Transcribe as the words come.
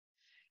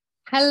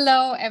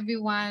Hello,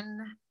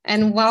 everyone,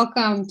 and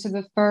welcome to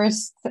the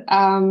first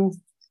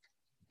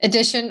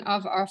edition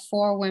of our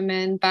For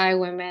Women by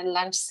Women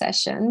lunch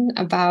session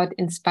about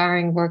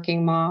inspiring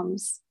working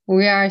moms.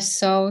 We are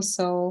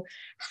so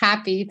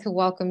happy to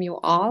welcome you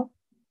all,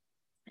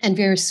 and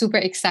we're super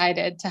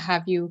excited to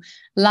have you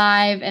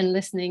live and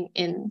listening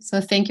in.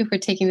 So thank you for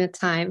taking the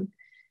time.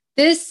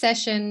 This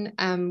session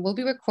will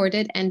be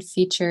recorded and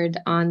featured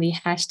on the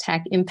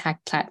hashtag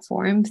Impact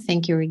platform.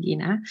 Thank you,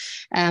 Regina.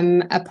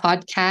 A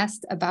podcast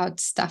about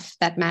stuff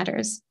that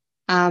matters.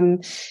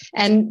 And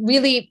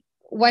really,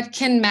 what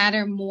can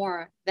matter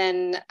more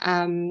than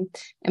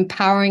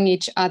empowering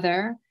each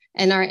other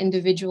and our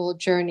individual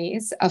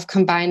journeys of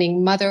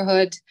combining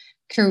motherhood,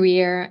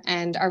 career,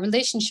 and our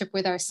relationship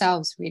with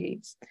ourselves,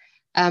 really.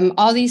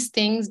 All these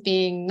things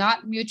being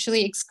not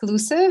mutually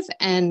exclusive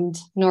and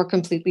nor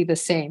completely the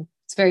same.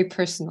 It's very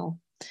personal.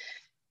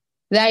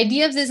 The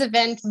idea of this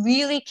event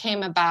really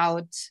came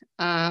about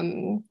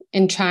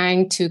in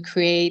trying to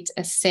create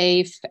a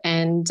safe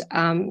and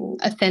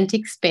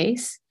authentic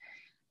space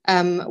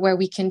where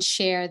we can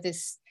share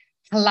this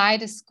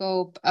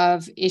kaleidoscope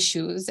of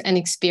issues and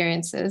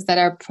experiences that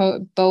are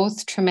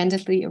both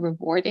tremendously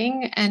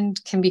rewarding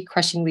and can be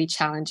crushingly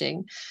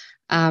challenging.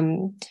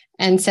 And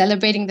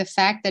celebrating the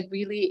fact that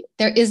really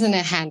there isn't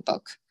a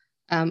handbook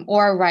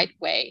or a right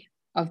way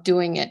of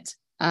doing it.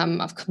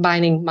 Of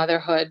combining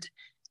motherhood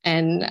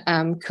and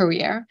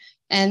career,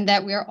 and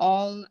that we're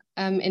all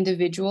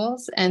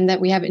individuals and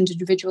that we have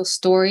individual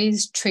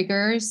stories,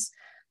 triggers,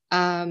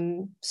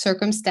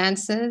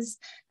 circumstances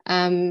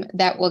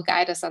that will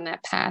guide us on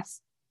that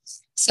path.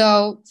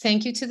 So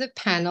thank you to the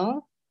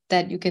panel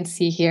that you can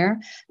see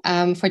here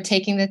for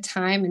taking the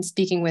time and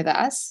speaking with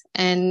us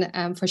and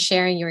for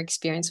sharing your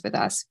experience with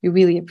us. We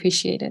really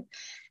appreciate it.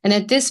 And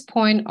at this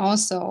point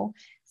also,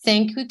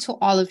 thank you to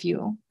all of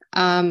you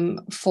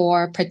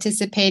for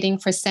participating,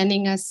 for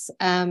sending us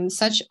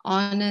such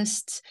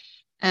honest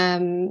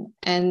and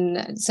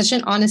such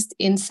an honest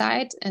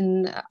insight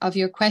and of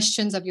your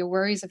questions, of your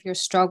worries, of your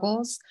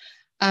struggles.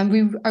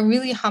 We are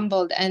really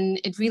humbled,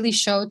 and it really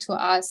showed to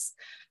us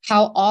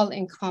how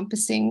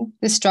all-encompassing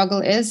the struggle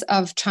is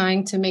of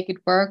trying to make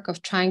it work,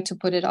 of trying to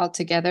put it all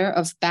together,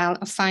 of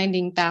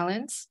finding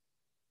balance.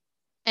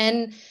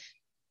 And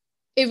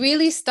it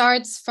really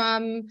starts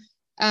from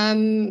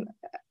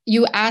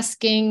you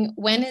asking,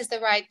 when is the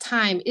right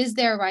time? Is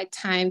there a right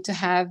time to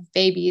have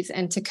babies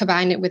and to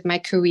combine it with my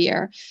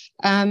career?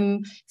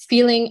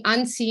 Feeling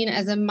unseen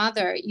as a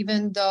mother,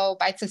 even though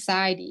by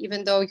society,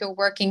 even though you're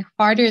working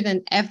harder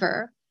than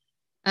ever,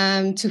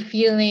 to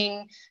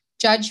feeling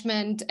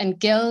judgment and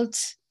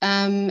guilt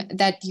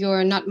that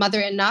you're not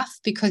mother enough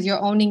because you're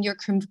owning your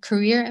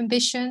career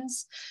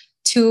ambitions,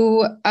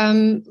 to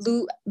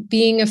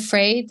being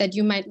afraid that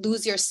you might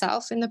lose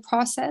yourself in the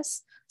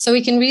process. So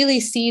we can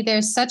really see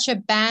there's such a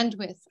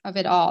bandwidth of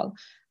it all,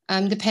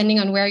 depending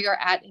on where you're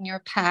at in your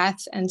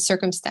path and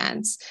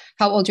circumstance,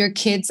 how old your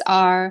kids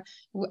are,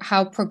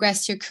 how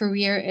progressed your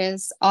career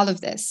is, all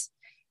of this.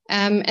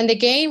 And the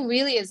game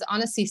really is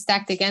honestly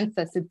stacked against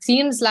us. It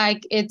seems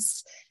like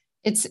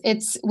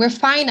we're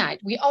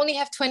finite. We only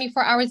have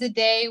 24 hours a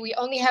day. We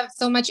only have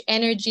so much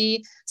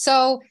energy.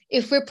 So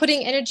if we're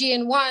putting energy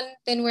in one,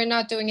 then we're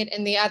not doing it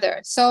in the other.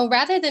 So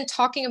rather than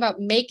talking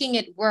about making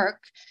it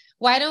work,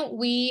 why don't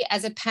we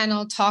as a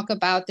panel talk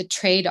about the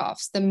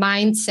trade-offs, the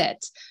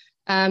mindset,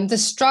 the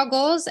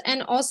struggles,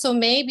 and also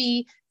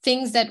maybe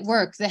things that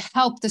work, the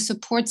help, the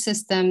support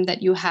system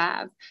that you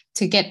have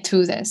to get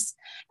through this.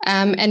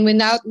 And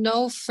without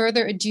no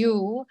further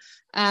ado,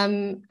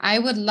 I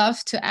would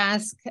love to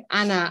ask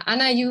Anna.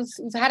 Anna, you've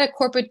had a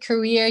corporate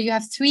career. You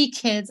have 3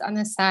 kids on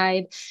the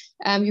side.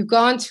 You've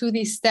gone through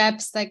these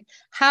steps. Like,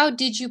 how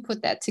did you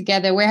put that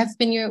together? Where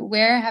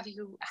have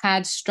you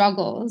had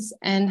struggles,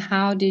 and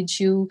how did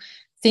you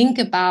think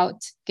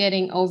about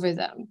getting over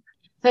them?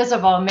 First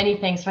of all, many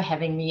thanks for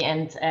having me,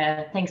 and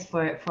thanks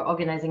for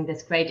organizing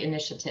this great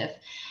initiative.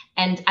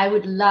 And I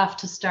would love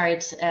to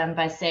start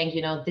by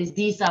saying,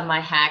 these are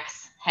my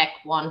hacks, hack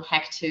 1,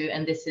 hack 2,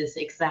 and this is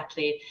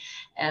exactly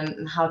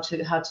how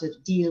to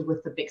deal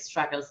with the big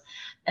struggles.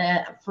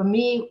 For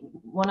me,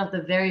 one of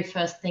the very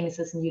first things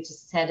is, and you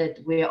just said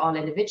it, we're all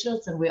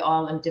individuals and we're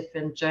all on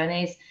different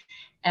journeys.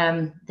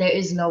 There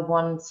is no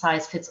one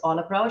size fits all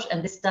approach,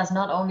 and this does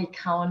not only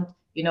count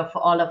for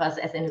all of us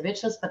as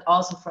individuals, but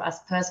also for us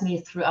personally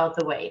throughout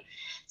the way.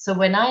 So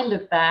when I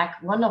look back,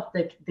 one of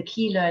the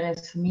key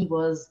learnings for me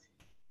was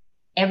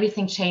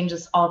everything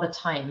changes all the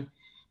time.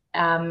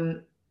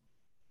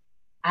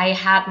 I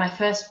had my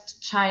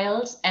first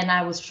child and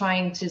I was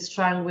trying to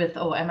struggle with,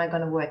 am I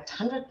going to work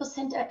 100%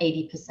 or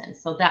 80%?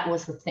 So that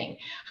was the thing.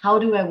 How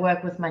do I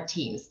work with my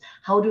teams?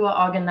 How do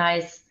I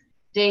organize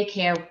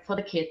daycare for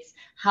the kids?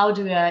 How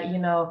do I,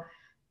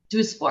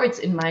 do sports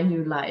in my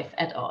new life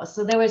at all?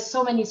 So there were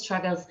so many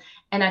struggles,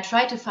 and I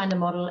tried to find a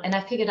model, and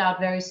I figured out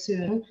very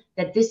soon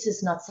that this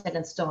is not set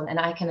in stone and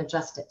I can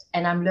adjust it,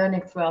 and I'm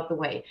learning throughout the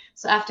way.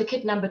 So after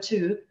kid number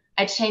 2,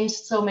 I changed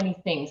so many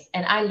things,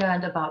 and I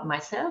learned about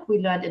myself. We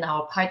learned in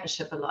our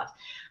partnership a lot.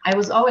 I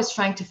was always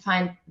trying to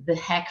find the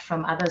hack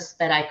from others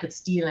that I could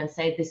steal and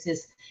say, this is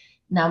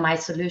now my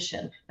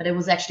solution, but it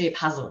was actually a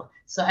puzzle.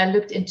 So I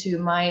looked into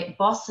my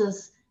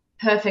boss's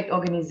perfect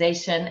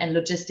organization and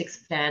logistics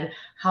plan,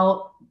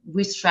 how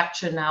we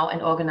structure now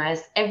and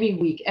organize every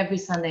week, every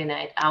Sunday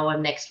night, our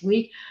next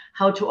week,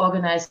 how to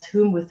organize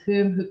whom with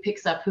whom, who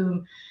picks up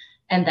whom,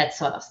 and that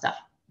sort of stuff.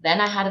 Then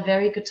I had a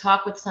very good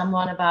talk with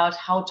someone about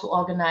how to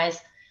organize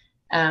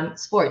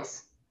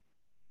sports.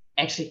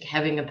 Actually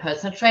having a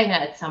personal trainer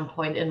at some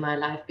point in my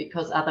life,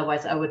 because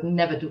otherwise I would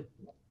never do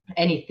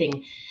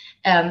anything.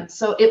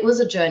 So it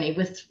was a journey.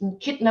 With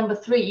kid number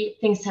 3,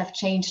 things have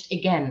changed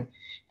again.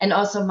 And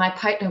also my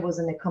partner was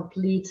in a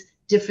complete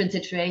different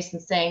situation,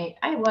 saying,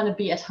 I want to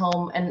be at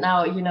home. And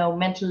now, you know,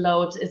 mental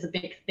load is a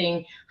big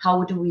thing.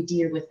 How do we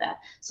deal with that?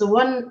 So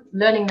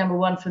learning number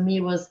 1 for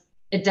me was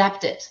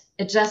adapt it,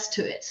 adjust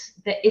to it.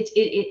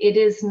 It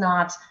is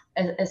not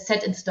a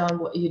set in stone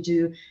what you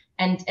do,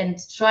 and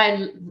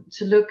try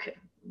to look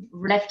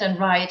left and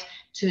right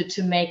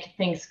to make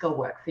things go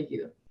work for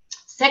you.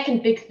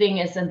 Second big thing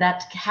is, and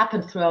that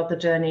happened throughout the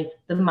journey,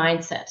 the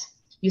mindset.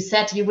 You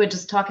said you were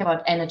just talking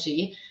about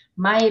energy.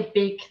 My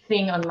big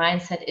thing on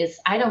mindset is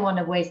I don't want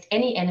to waste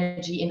any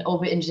energy in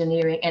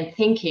over-engineering and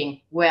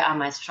thinking, where are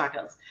my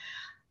struggles?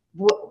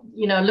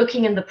 You know,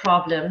 looking in the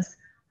problems,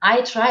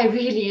 I try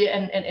really,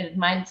 and it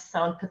might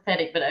sound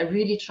pathetic, but I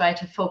really try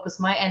to focus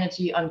my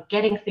energy on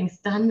getting things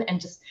done and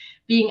just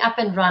being up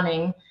and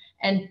running,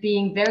 and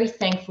being very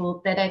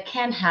thankful that I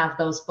can have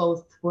those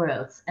both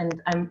worlds.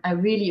 And I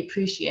really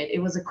appreciate it. It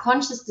was a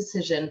conscious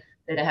decision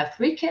that I have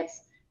 3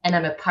 kids and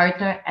I'm a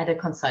partner at a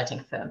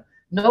consulting firm.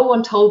 No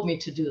one told me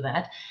to do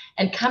that.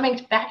 And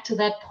coming back to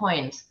that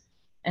point,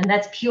 and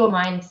that's pure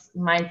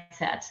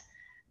mindset,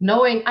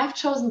 knowing I've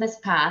chosen this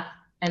path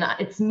and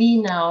it's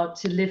me now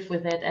to live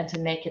with it and to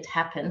make it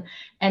happen,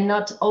 and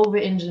not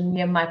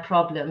over-engineer my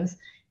problems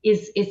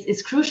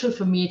is crucial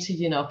for me to,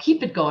 you know,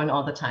 keep it going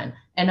all the time.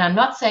 And I'm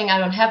not saying I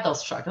don't have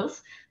those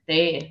struggles.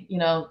 They, you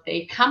know,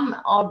 they come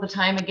all the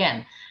time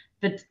again.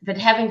 But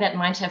having that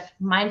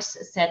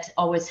mindset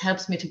always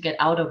helps me to get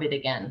out of it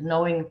again,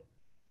 knowing,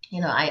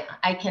 you know,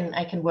 I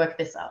can work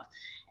this out.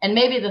 And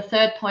maybe the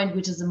third point,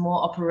 which is a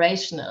more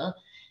operational,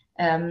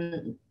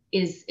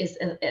 is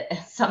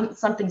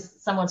something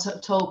someone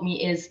told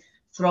me, is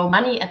throw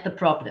money at the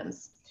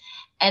problems.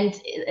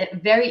 And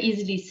very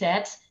easily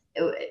said,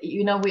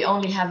 you know, we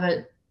only have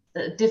a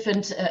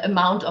different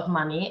amount of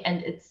money,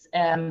 and it's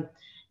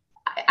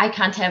I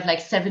can't have like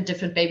 7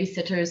 different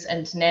babysitters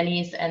and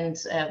nannies and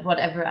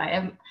whatever I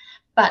am.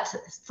 But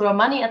throw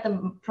money at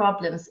the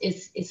problems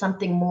is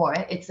something more.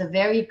 It's a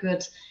very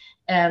good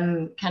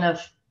kind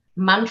of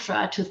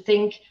mantra to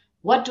think,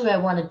 what do I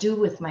want to do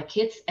with my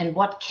kids and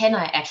what can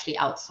I actually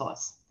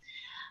outsource?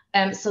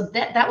 So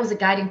that was a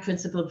guiding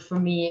principle for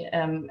me,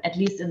 at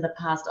least in the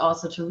past,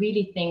 also to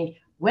really think,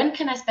 when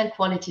can I spend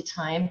quality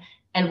time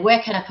and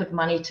where can I put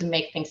money to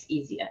make things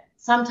easier?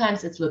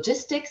 Sometimes it's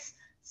logistics,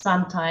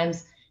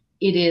 sometimes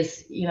it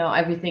is, you know,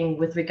 everything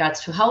with regards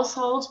to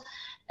household.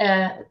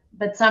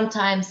 But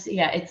sometimes,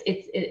 yeah,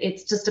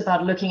 it's just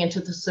about looking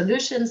into the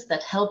solutions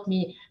that help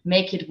me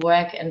make it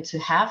work and to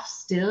have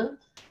still,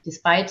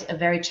 despite a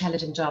very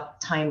challenging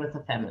job, time with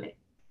the family.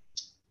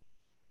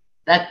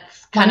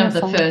 That's kind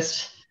Wonderful. Of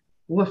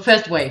the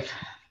first wave.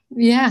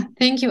 Yeah,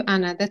 thank you,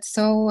 Anna. That's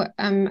so,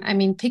 I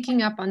mean,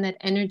 picking up on that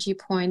energy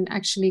point,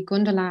 actually,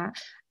 Gundula,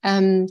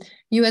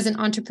 you as an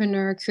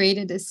entrepreneur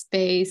created a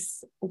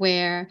space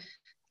where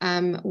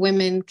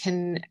women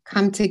can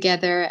come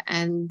together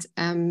and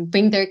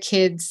bring their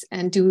kids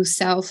and do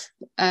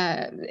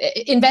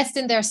invest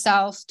in their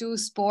self, do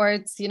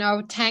sports, you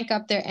know, tank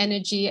up their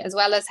energy, as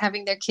well as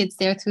having their kids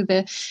there through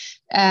the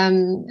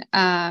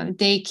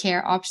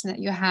daycare option that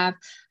you have.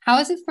 How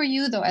is it for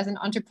you though, as an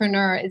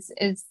entrepreneur?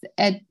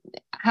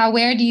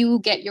 Where do you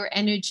get your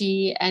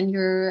energy and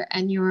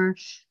your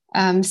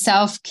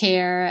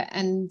self-care,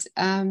 and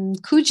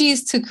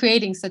kudos to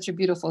creating such a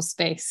beautiful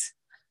space?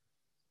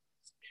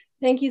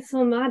 Thank you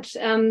so much.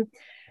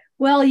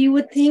 Well, you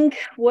would think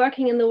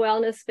working in the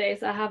wellness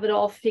space, I have it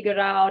all figured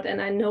out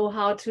and I know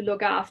how to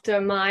look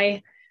after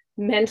my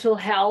mental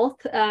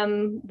health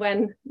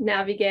when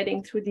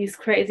navigating through these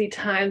crazy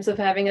times of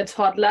having a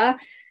toddler.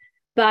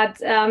 But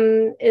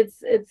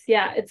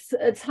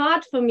it's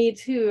hard for me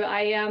too.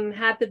 I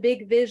had the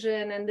big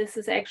vision, and this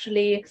is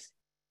actually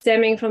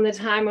stemming from the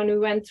time when we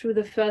went through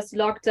the first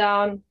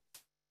lockdown,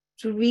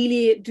 to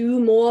really do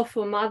more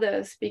for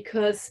mothers,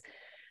 because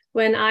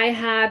when I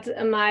had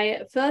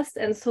my first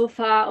and so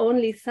far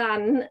only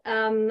son,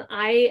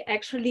 I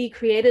actually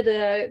created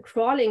a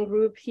crawling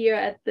group here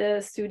at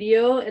the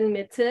studio in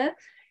Mitte.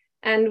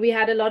 And we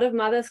had a lot of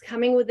mothers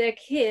coming with their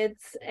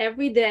kids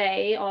every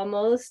day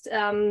almost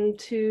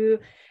to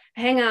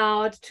hang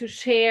out, to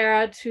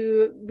share,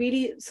 to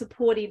really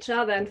support each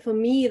other. And for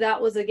me, that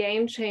was a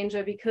game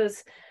changer,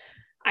 because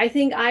I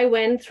think I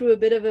went through a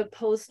bit of a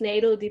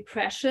postnatal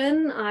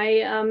depression.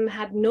 I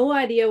had no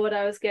idea what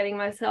I was getting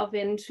myself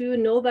into.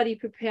 Nobody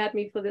prepared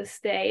me for this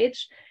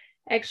stage.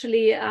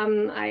 Actually,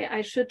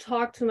 I should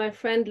talk to my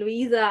friend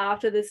Louisa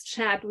after this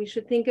chat. We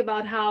should think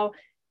about how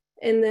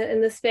in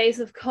the space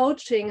of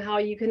coaching, how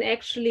you can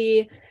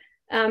actually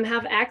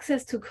have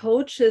access to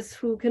coaches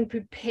who can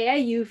prepare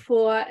you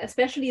for,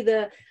 especially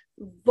the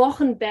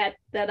Wochenbett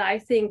that I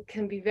think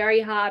can be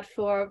very hard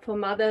for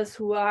mothers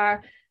who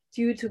are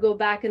due to go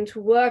back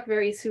into work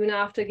very soon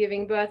after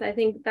giving birth. I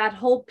think that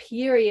whole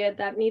period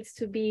that needs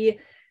to be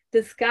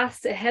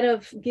discussed ahead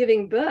of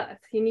giving birth.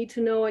 You need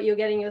to know what you're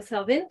getting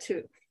yourself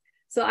into.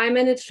 So I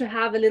managed to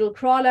have a little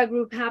crawler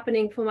group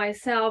happening for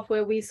myself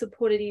where we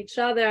supported each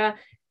other.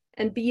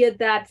 And be it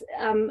that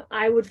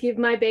I would give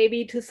my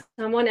baby to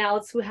someone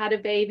else who had a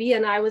baby,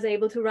 and I was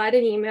able to write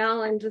an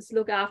email and just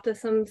look after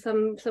some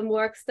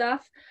work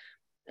stuff.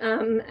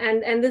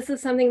 And this is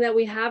something that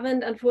we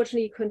haven't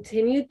unfortunately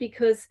continued,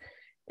 because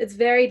it's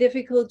very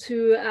difficult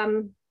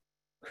to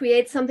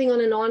create something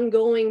on an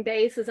ongoing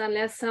basis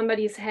unless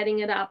somebody's heading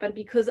it up. And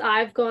because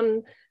I've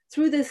gone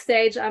through this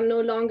stage, I'm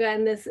no longer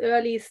in this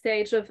early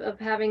stage of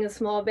having a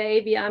small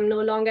baby. I'm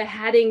no longer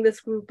heading this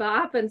group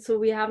up. And so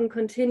we haven't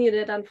continued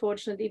it,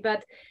 unfortunately.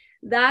 But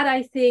that,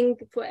 I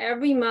think, for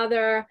every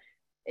mother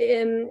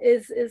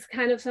is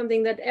kind of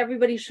something that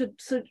everybody should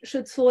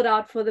sort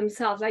out for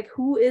themselves. Like,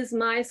 who is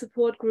my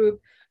support group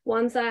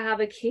once I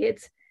have a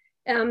kid?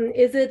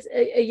 Is it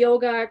a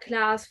yoga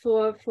class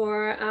for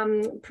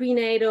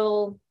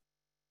prenatal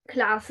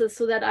classes,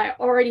 so that I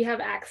already have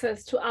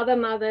access to other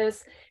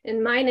mothers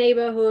in my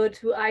neighborhood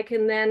who I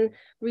can then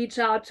reach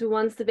out to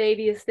once the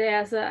baby is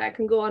there, so I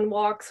can go on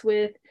walks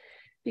with?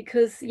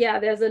 Because yeah,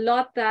 there's a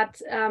lot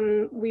that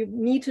we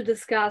need to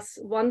discuss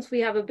once we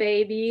have a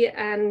baby,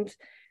 and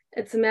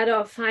it's a matter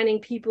of finding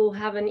people who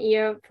have an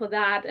ear for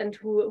that and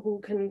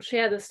who can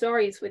share the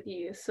stories with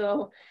you.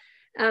 So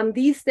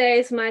these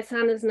days, my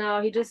son is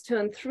now, he just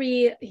turned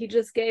 3. He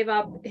just gave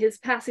up his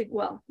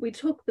we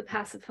took the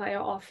pacifier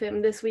off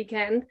him this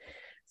weekend.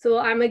 So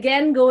I'm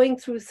again going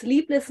through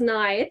sleepless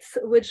nights,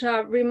 which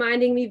are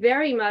reminding me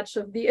very much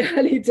of the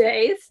early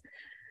days.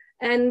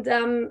 And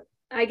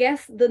I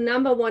guess the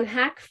number one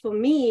hack for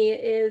me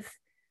is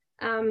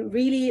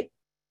really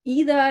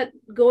either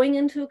going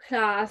into a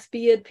class,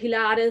 be it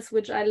Pilates,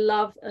 which I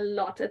love a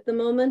lot at the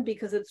moment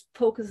because it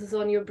focuses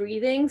on your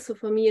breathing. So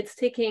for me, it's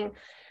ticking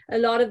a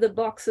lot of the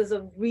boxes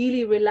of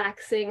really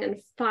relaxing and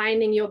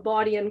finding your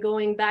body and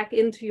going back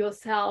into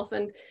yourself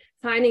and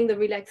finding the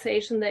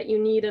relaxation that you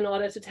need in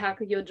order to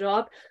tackle your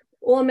job.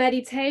 Or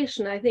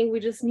meditation. I think we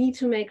just need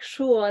to make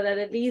sure that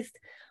at least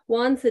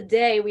once a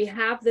day we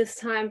have this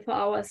time for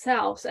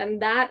ourselves.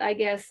 And that, I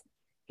guess,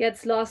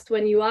 gets lost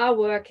when you are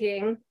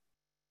working,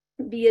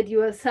 be it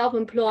you are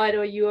self-employed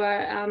or you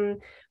are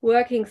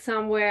working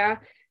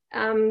somewhere.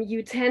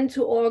 You tend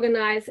to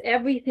organize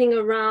everything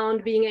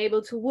around being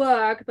able to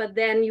work, but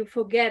then you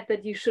forget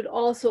that you should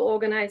also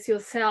organize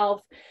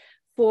yourself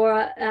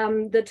for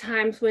the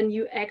times when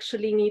you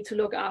actually need to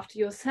look after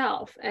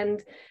yourself.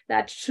 And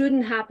that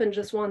shouldn't happen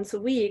just once a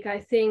week.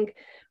 I think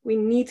we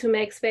need to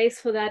make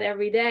space for that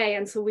every day.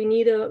 And so we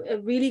need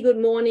a really good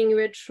morning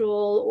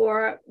ritual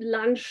or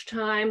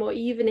lunchtime or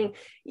evening,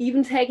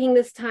 even taking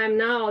this time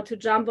now to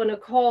jump on a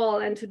call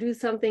and to do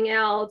something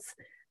else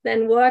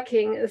than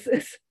working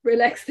is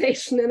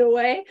relaxation in a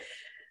way.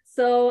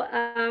 So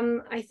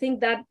I think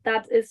that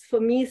is for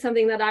me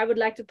something that I would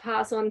like to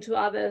pass on to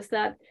others,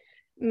 that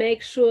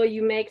make sure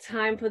you make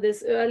time for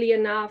this early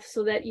enough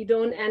so that you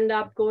don't end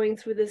up going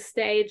through this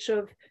stage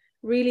of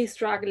really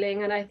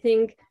struggling. And I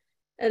think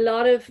a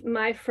lot of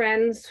my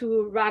friends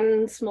who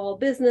run small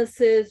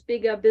businesses,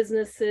 bigger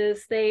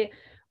businesses, they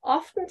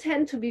often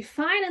tend to be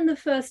fine in the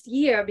first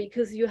year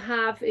because you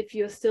have, if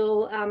you're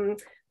still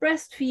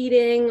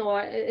breastfeeding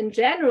or in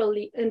general,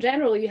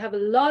 you have a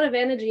lot of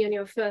energy in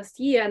your first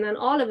year, and then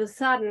all of a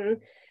sudden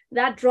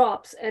that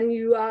drops and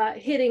you are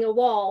hitting a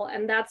wall,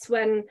 and that's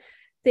when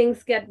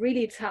things get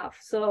really tough.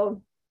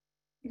 So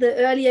the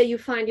earlier you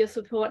find your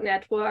support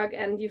network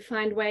and you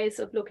find ways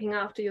of looking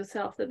after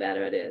yourself, the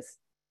better it is.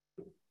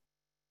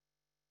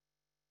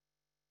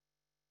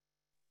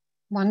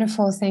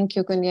 Wonderful. Thank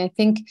you, Gunja. I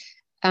think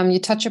you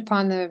touch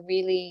upon a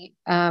really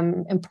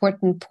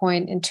important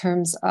point in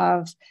terms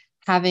of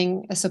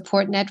having a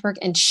support network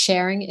and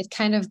sharing. It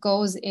kind of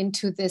goes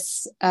into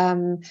this,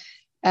 into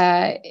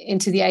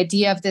the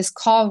idea of this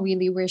call,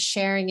 really. We're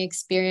sharing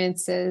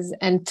experiences,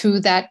 and through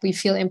that we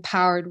feel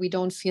empowered. We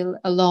don't feel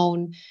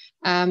alone.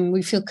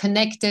 We feel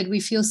connected. We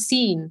feel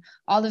seen.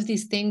 All of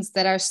these things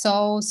that are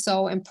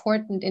so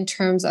important in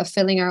terms of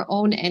filling our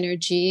own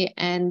energy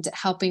and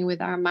helping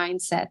with our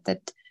mindset,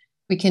 that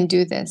we can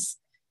do this.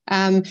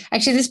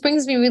 Actually, this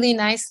brings me really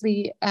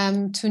nicely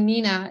to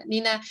Nina.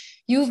 Nina,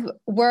 you've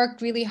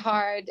worked really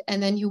hard,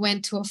 and then you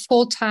went to a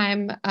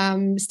full-time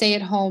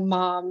stay-at-home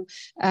mom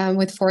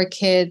with 4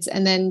 kids,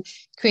 and then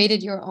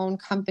created your own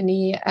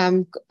company,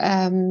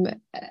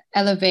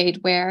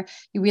 Elevate, where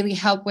you really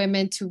help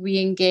women to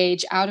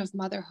re-engage out of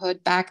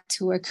motherhood back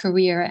to a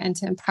career and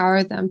to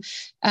empower them.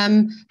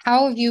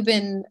 How have you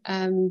been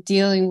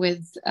dealing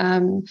with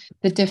the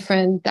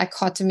different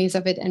dichotomies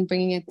of it and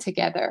bringing it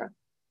together?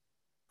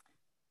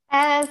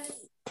 As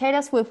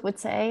Taylor Swift would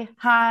say,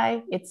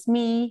 hi, it's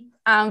me.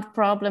 I'm the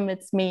problem,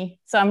 it's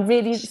me. So I'm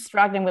really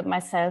struggling with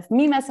myself,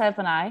 myself,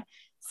 and I.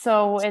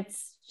 So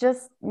it's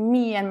just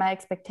me and my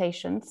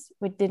expectations,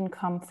 which didn't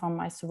come from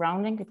my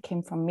surrounding, it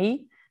came from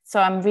me. So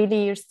I'm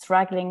really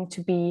struggling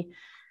to be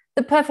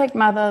the perfect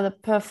mother, the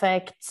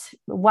perfect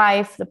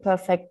wife, the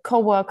perfect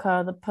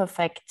co-worker, the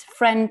perfect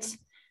friend,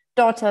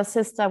 daughter,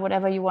 sister,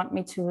 whatever you want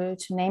me to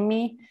name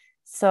me.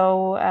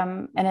 So,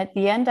 and at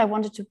the end, I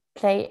wanted to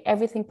play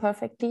everything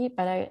perfectly,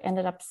 but I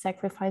ended up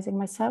sacrificing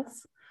myself.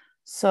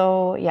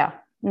 So yeah,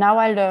 now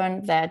I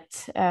learned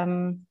that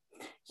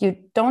you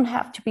don't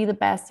have to be the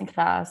best in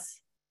class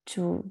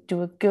to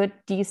do a good,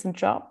 decent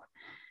job.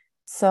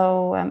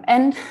 So,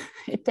 and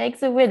it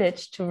takes a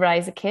village to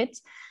raise a kid.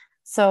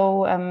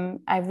 So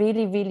I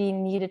really, really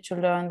needed to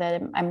learn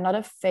that I'm not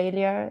a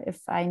failure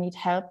if I need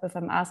help, if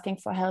I'm asking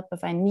for help,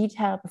 if I need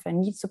help, if I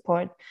need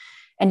support.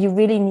 And you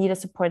really need a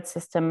support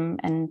system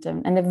and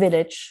a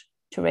village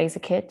to raise a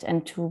kid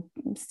and to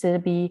still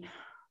be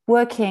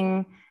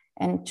working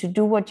and to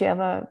do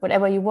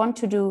whatever you want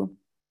to do.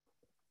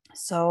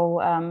 So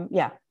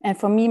yeah, and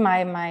for me,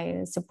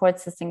 my support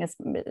system is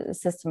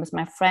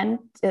my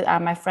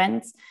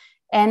friends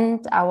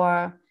and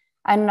I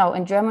don't know,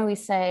 in German we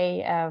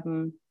say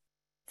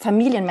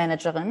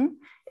Familienmanagerin.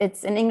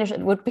 It's in English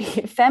it would be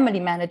family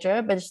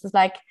manager, but it's just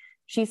like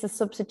she's a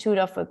substitute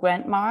of a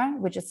grandma,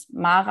 which is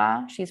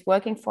Mara. She's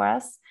working for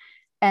us.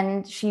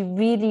 And she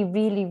really,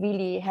 really,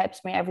 really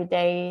helps me every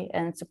day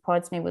and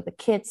supports me with the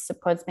kids,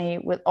 supports me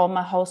with all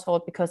my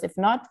household, because if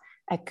not,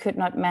 I could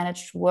not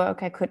manage to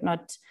work. I could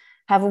not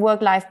have a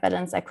work-life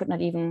balance. I could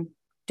not even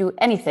do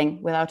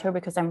anything without her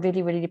because I'm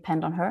really, really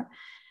dependent on her.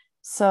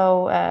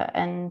 So,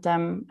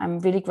 I'm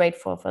really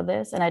grateful for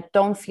this. And I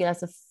don't feel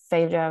as a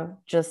failure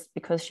just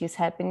because she's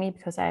helping me,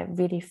 because I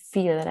really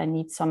feel that I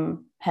need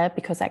some help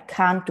because I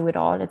can't do it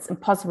all. It's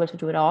impossible to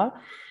do it all.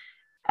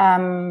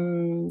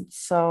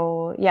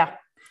 So yeah.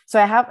 So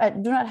I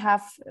do not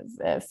have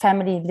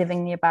family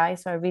living nearby.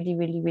 So I really,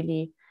 really,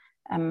 really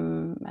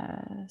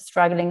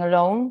struggling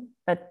alone,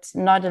 but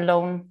not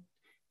alone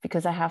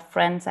because I have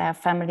friends, I have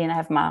family, and I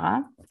have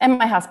Mara and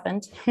my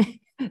husband.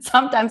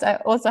 Sometimes I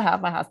also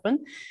have my husband.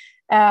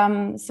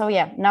 So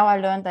yeah, now I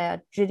learned that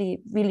I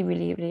really, really,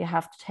 really, really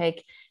have to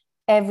take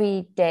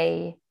every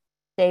day,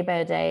 day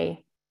by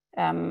day,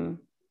 and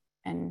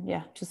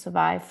yeah, to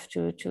survive,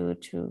 to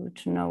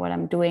know what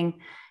I'm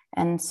doing.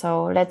 And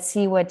so let's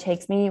see where it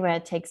takes me, where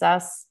it takes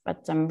us.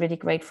 But I'm really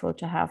grateful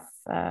to have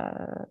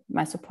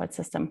my support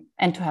system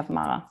and to have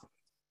Mara.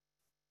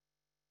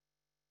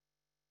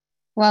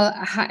 Well,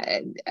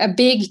 a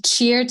big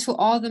cheer to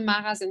all the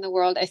Maras in the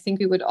world. I think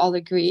we would all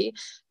agree.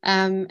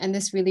 And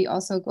this really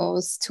also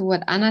goes to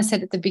what Anna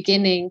said at the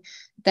beginning,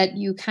 that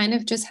you kind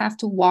of just have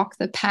to walk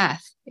the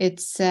path.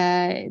 It's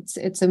a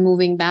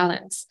moving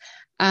balance.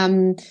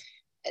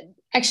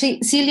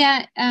 Actually,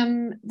 Celia, I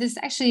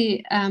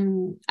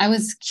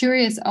was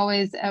curious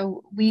always.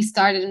 We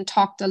started and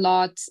talked a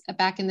lot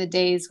back in the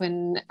days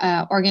when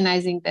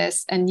organizing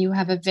this, and you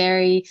have a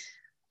very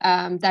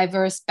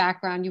diverse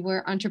background. You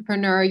were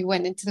entrepreneur, you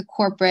went into the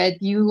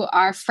corporate, you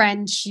are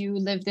French, you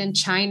lived in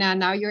China,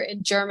 now you're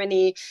in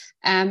Germany.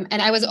 And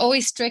I was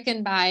always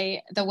stricken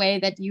by the way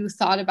that you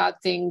thought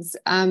about things,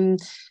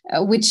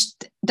 which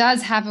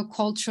does have a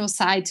cultural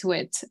side to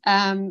it.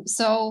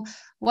 So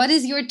what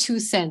is your 2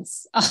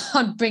 cents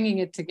on bringing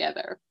it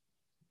together?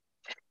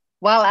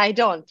 Well, I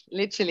don't,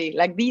 literally,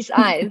 like these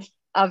eyes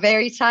are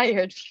very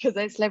tired because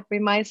I slept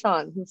with my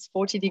son who's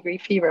 40-degree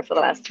fever for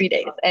the last 3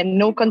 days, and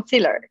no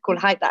concealer could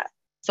hide that.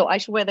 So I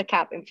should wear the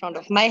cap in front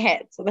of my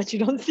head so that you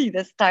don't see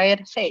this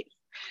tired face.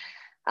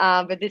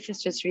 But this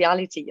is just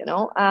reality, you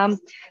know.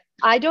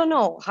 I don't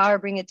know how I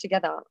bring it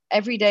together.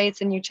 Every day it's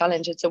a new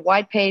challenge. It's a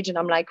white page and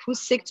I'm like, who's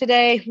sick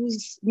today?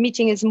 Whose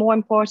meeting is more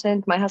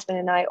important? My husband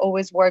and I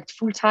always worked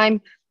full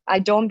time. I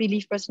don't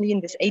believe personally in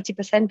this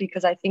 80%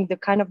 because I think the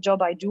kind of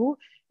job I do,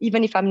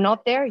 even if I'm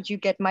not there, you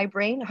get my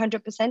brain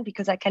 100%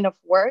 because I kind of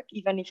work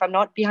even if I'm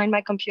not behind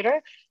my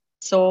computer.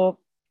 So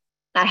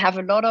I have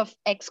a lot of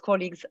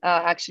ex-colleagues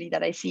actually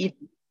that I see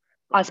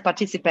as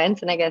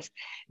participants, and I guess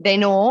they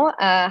know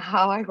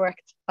how I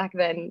worked back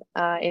then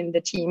in the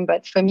team.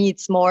 But for me,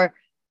 it's more,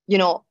 you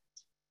know,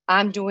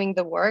 I'm doing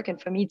the work,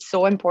 and for me, it's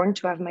so important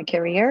to have my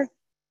career,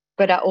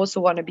 but I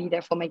also want to be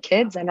there for my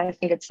kids. And I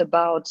think it's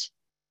about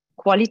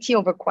quality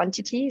over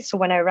quantity. So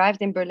when I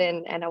arrived in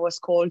Berlin and I was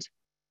called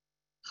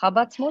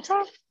Rabattmutter,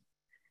 I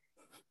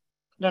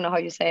don't know how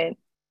you say it,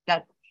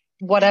 that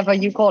whatever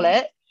you call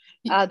it,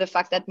 the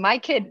fact that my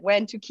kid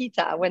went to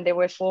Kita when they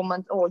were 4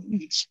 months old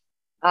each.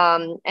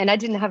 And I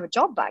didn't have a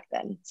job back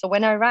then. So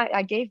when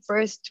I gave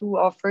birth to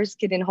our first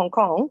kid in Hong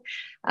Kong,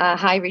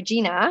 hi,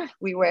 Regina,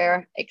 we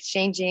were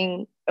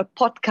exchanging a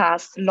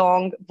podcast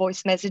long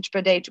voice message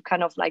per day to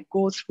kind of like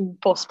go through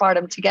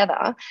postpartum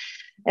together.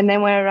 And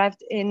then when I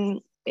arrived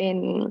in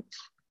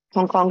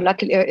Hong Kong,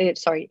 luckily,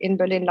 in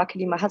Berlin,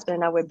 luckily my husband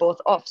and I were both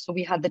off. So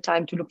we had the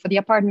time to look for the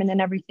apartment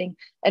and everything.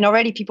 And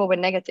already people were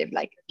negative,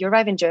 like, you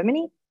arrive in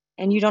Germany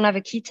and you don't have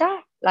a Kita?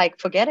 Like,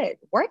 forget it.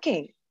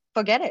 Working,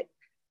 forget it.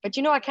 But,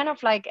 I kind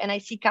of like, and I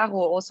see Caro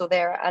also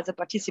there as a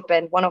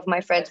participant, one of my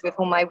friends with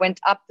whom I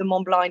went up the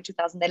Mont Blanc in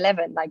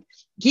 2011, like,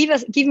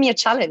 give me a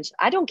challenge.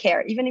 I don't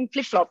care. Even in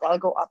flip-flop, I'll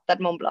go up that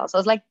Mont Blanc. So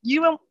I was like,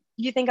 you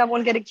think I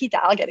won't get a Kita?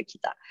 I'll get a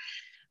Kita.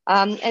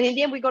 And in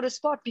the end, we got a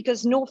spot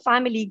because no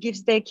family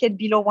gives their kid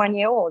below 1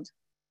 year old.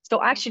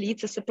 So actually,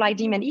 it's a supply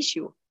demand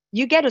issue.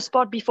 You get a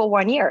spot before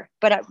 1 year,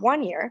 but at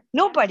 1 year,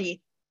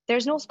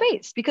 there's no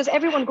space because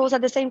everyone goes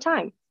at the same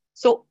time.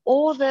 So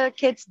all the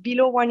kids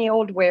below 1 year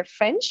old were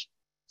French,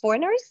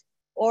 foreigners,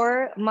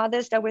 or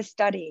mothers that were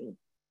studying.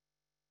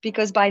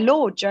 Because by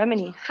law,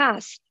 Germany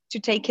has to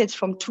take kids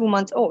from 2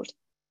 months old.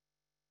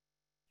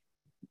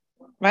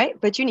 Right?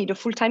 But you need a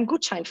full-time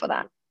Gutschein for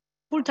that.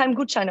 Full-time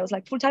Gutschein. I was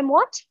like, full-time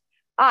what?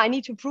 I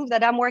need to prove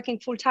that I'm working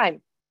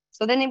full-time.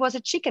 So then it was a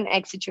chicken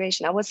egg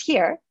situation. I was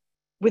here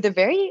with a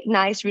very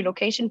nice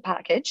relocation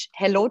package.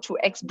 Hello to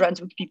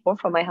ex-Brunswick people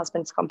from my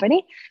husband's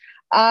company.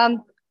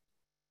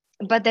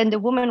 But then the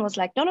woman was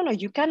like, no,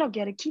 you cannot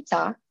get a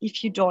Kita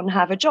if you don't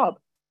have a job.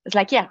 It's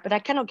like, yeah, but I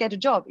cannot get a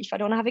job if I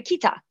don't have a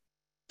Kita.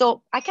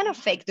 So I kind of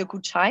faked the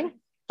Gutschein.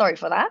 Sorry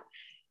for that.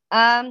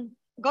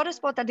 Got a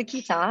spot at the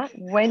Kita,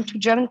 went to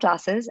German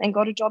classes and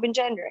got a job in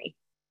January.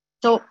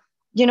 So,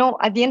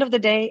 at the end of the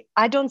day,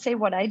 I don't say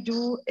what I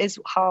do is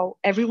how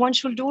everyone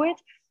should do it.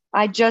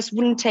 I just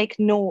wouldn't take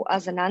no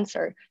as an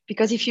answer.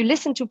 Because if you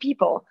listen to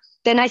people,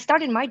 then I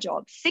started my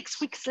job.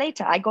 6 weeks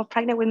later, I got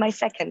pregnant with my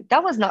second.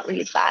 That was not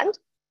really planned.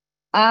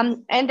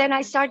 And then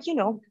I start,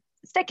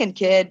 second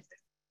kid,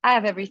 I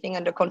have everything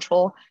under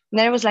control. And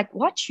then I was like,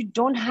 what? You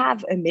don't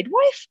have a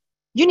midwife?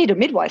 You need a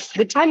midwife.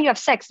 The time you have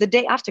sex, the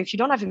day after, if you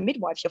don't have a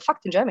midwife, you're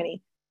fucked in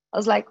Germany. I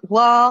was like,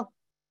 well,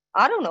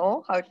 I don't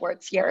know how it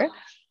works here.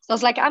 So I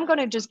was like, I'm going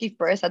to just give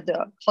birth at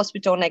the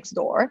hospital next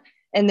door.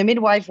 And the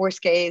midwife,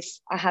 worst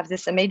case, I have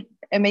this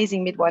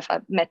amazing midwife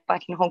I met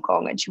back in Hong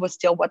Kong, and she was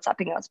still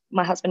WhatsApping us,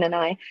 my husband and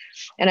I.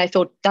 And I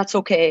thought, that's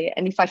okay.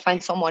 And if I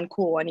find someone,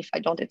 cool. And if I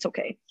don't, it's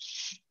okay.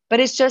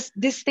 But it's just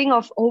this thing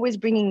of always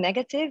bringing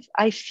negative.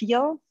 I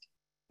feel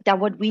that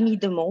what we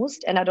need the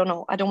most, and I don't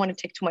know, I don't want to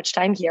take too much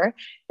time here,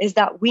 is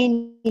that we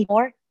need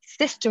more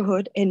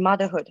sisterhood in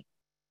motherhood.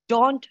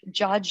 Don't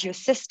judge your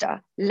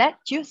sister. Let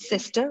your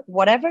sister,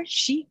 whatever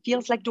she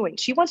feels like doing.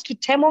 She wants to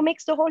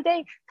Thermomix the whole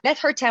day. Let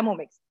her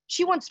Thermomix.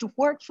 She wants to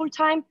work full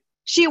time.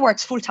 She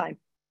works full time.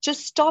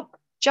 Just stop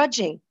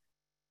judging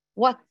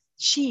what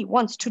she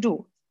wants to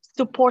do.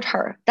 Support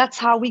her. That's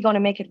how we're going to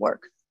make it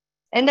work.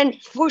 And then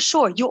for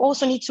sure, you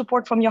also need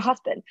support from your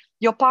husband,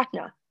 your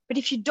partner. But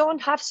if you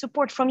don't have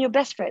support from your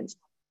best friends,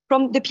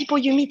 from the people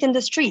you meet in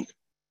the street,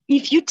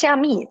 if you tell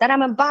me that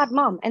I'm a bad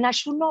mom and I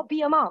should not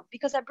be a mom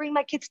because I bring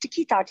my kids to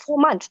Kita at 4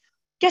 months,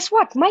 guess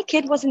what? My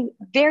kid was in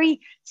a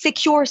very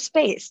secure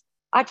space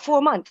at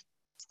 4 months.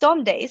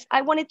 Some days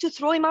I wanted to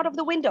throw him out of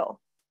the window.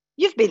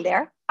 You've been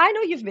there. I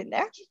know you've been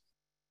there.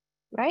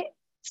 Right?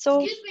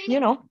 So,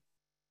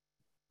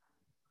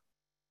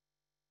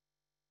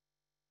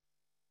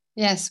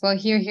 Yes, well,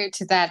 here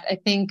to that. I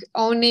think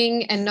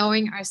owning and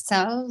knowing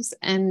ourselves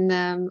and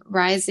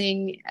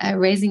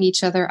raising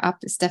each other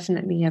up is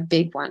definitely a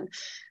big one.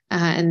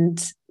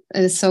 And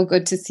it's so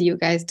good to see you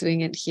guys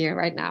doing it here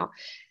right now.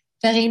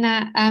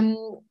 Verena,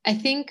 I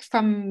think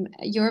from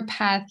your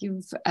path, you're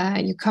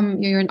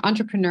an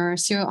entrepreneur,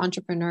 serial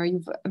entrepreneur.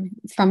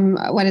 From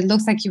what it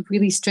looks like, you've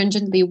really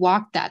stringently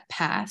walked that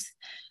path.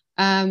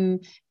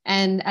 And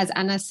as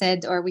Anna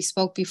said, or we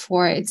spoke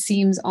before, it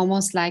seems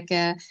almost like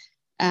a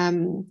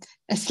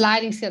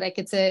sliding scale, like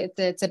it's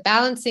a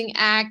balancing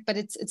act, but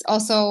it's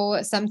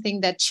also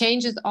something that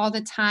changes all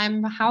the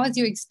time. How has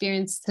your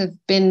experience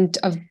been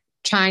of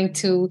trying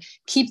to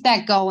keep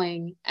that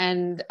going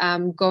and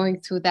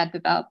going through that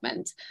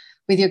development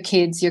with your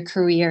kids, your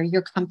career,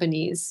 your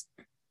companies?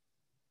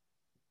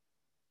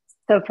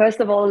 So first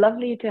of all,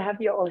 lovely to have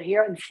you all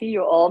here and see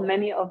you all,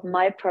 many of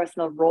my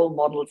personal role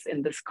models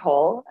in this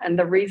call. And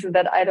the reason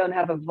that I don't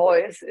have a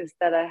voice is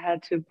that I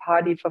had to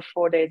party for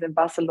 4 days in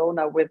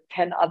Barcelona with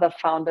 10 other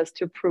founders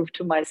to prove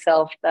to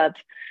myself that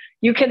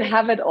you can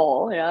have it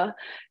all. Yeah,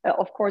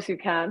 of course you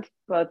can't,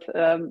 but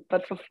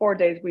for 4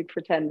 days we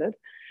pretended.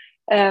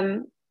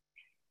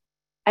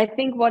 I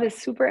think what is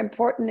super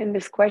important in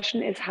this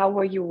question is how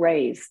were you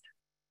raised?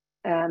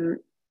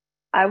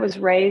 I was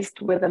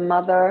raised with a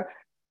mother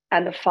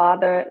and a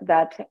father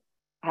that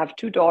have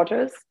 2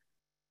 daughters,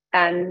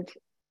 and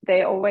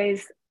they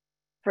always,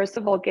 first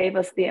of all, gave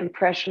us the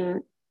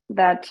impression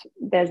that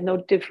there's no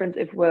difference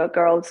if we're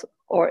girls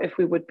or if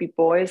we would be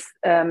boys.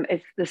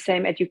 It's the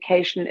same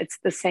education, it's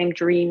the same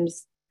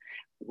dreams.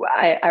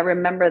 I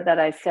remember that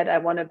I said I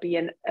want to be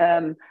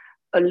an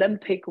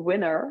Olympic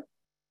winner.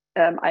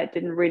 I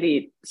didn't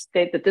really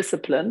state the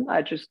discipline.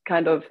 I just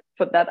kind of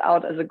put that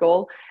out as a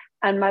goal.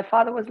 And my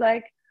father was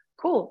like,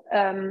 cool.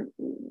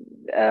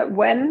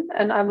 When?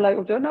 And I'm like,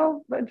 I don't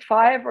know, in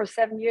 5 or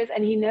 7 years.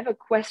 And he never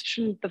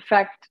questioned the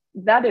fact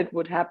that it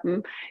would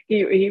happen.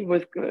 He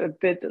was a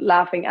bit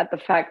laughing at the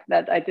fact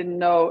that I didn't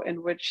know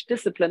in which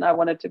discipline I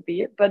wanted to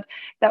be. But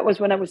that was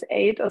when I was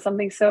 8 or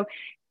something. So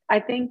I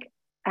think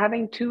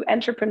having 2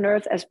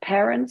 entrepreneurs as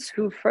parents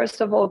who,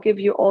 first of all, give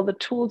you all the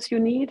tools you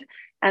need,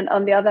 and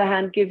on the other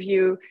hand, give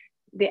you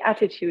the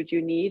attitude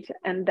you need.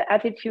 And the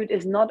attitude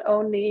is not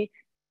only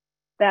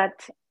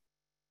that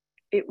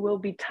it will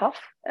be tough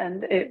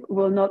and it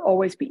will not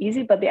always be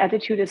easy, but the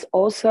attitude is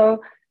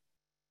also,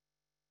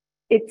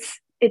 it's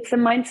a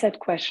mindset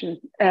question.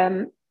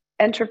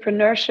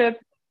 Entrepreneurship,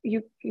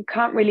 you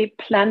can't really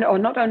plan, or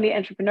not only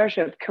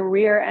entrepreneurship,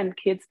 career and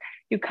kids,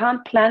 you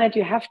can't plan it.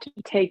 You have to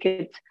take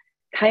it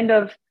kind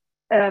of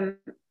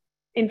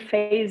in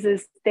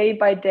phases, day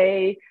by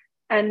day.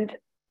 And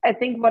I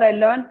think what I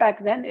learned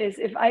back then is,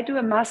 if I do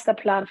a master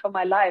plan for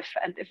my life,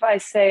 and if I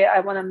say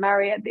I want to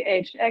marry at the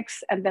age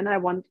X, and then I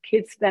want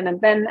kids then, and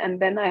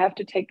then I have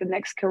to take the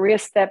next career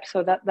step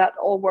so that that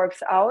all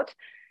works out,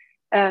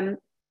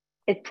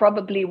 it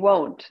probably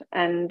won't.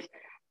 And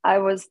I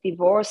was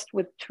divorced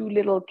with 2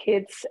 little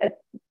kids at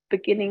the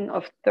beginning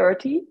of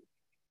 30.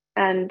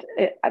 And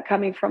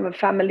coming from a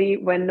family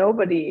where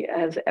nobody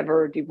has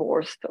ever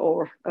divorced,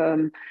 or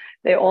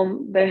they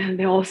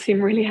all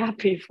seem really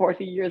happy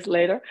 40 years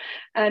later.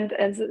 And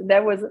so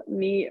there was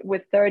me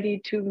with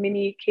 32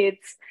 mini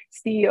kids,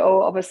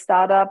 CEO of a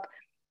startup.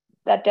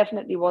 That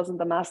definitely wasn't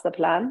the master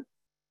plan.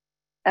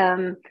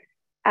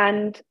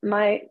 And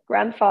my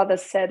grandfather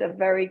said a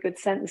very good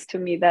sentence to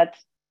me that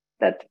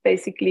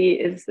basically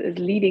is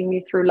leading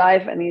me through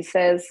life. And he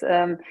says,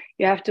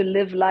 you have to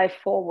live life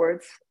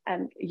forwards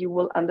and you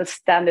will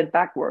understand it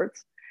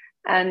backwards.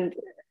 And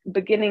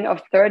beginning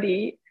of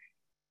 30,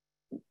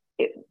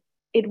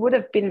 it would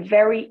have been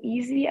very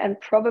easy, and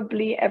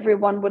probably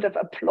everyone would have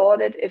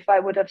applauded if I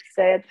would have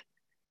said,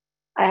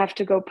 I have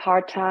to go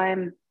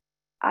part-time.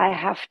 I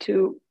have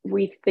to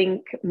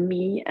rethink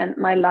me and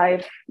my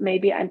life.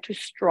 Maybe I'm too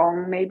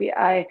strong. Maybe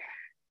I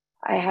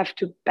have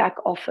to back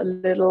off a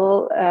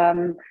little.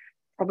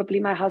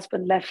 Probably my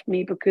husband left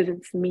me because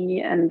it's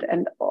me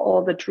and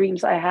all the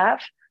dreams I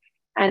have.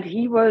 And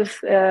he was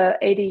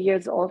 80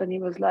 years old, and he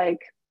was like,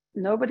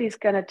 nobody's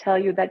going to tell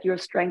you that your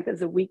strength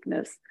is a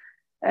weakness.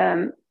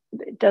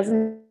 It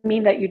doesn't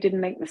mean that you didn't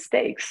make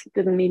mistakes. It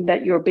doesn't mean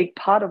that you're a big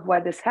part of why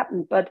this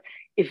happened. But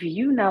if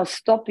you now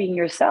stop being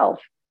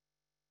yourself,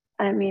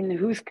 I mean,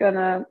 who's going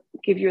to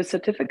give you a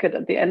certificate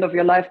at the end of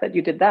your life that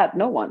you did that?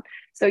 No one.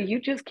 So you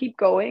just keep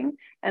going,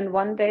 and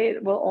one day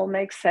it will all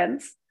make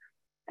sense.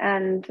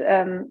 And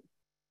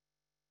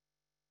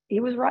he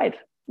was right.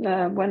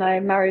 When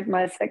I married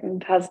my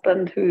second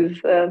husband,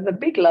 who's the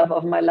big love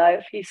of my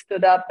life, he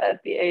stood up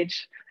at the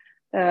age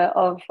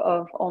of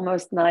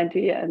almost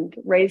 90 and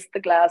raised the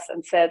glass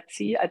and said,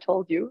 see, I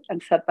told you,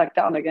 and sat back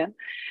down again.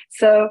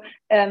 So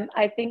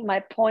I think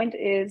my point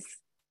is,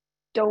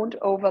 don't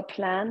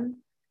overplan.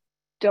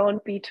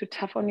 Don't be too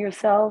tough on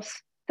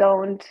yourselves.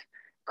 Don't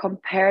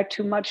compare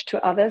too much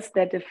to others.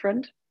 They're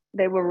different.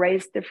 They were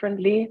raised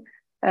differently.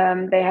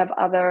 They have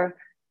other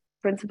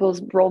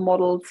principles, role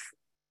models,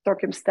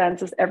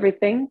 circumstances,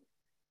 everything.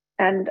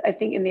 And I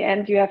think in the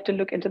end, you have to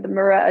look into the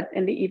mirror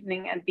in the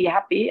evening and be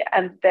happy.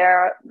 And there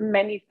are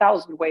many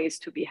thousand ways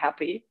to be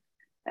happy.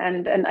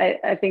 And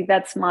I think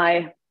that's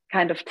my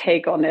kind of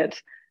take on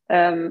it.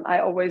 I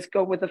always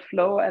go with the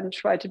flow and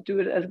try to do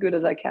it as good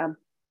as I can.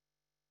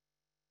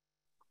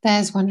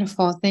 That is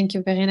wonderful. Thank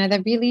you, Verena.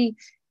 That really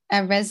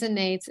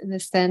resonates in the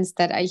sense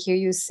that I hear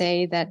you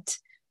say that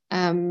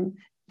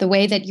the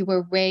way that you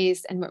were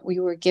raised and what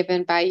you were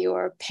given by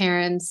your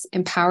parents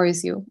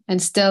empowers you,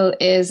 and still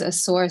is a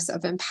source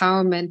of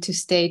empowerment to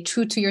stay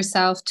true to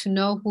yourself, to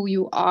know who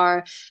you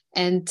are,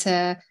 and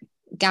to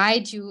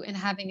guide you in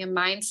having a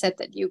mindset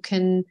that you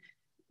can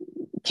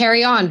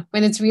carry on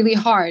when it's really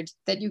hard,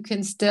 that you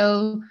can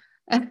still,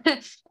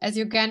 as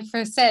your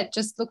grandfather said,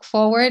 just look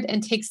forward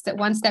and take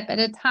one step at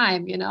a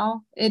time. You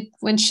know,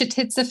 when shit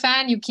hits the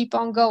fan, you keep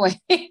on going.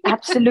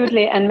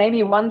 Absolutely. And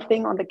maybe one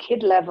thing on the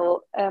kid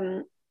level,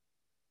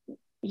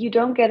 you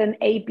don't get an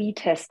A/B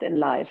test in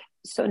life.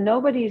 So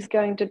nobody is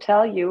going to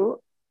tell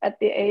you at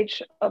the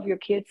age of your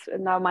kids.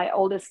 And now my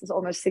oldest is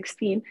almost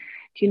 16.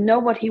 Do you know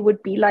what he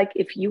would be like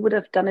if you would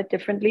have done it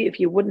differently, if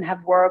you wouldn't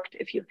have worked,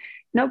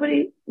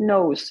 nobody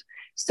knows.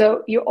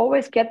 So you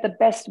always get the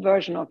best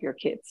version of your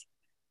kids.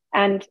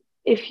 And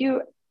if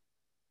you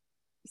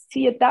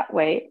see it that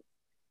way,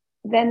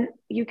 then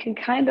you can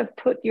kind of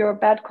put your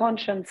bad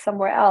conscience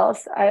somewhere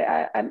else.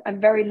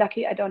 I'm very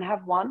lucky I don't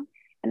have one.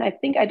 And I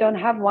think I don't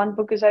have one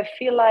because I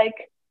feel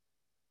like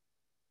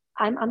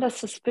I'm under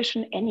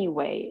suspicion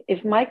anyway.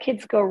 If my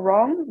kids go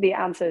wrong, the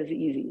answer is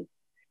easy.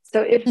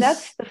 So if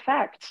that's the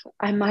fact,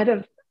 I might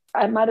have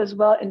I might as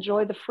well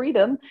enjoy the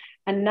freedom.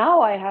 And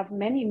now I have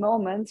many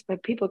moments where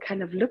people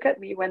kind of look at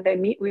me when they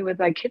meet me with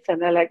my kids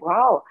and they're like,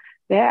 wow,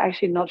 they're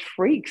actually not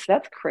freaks.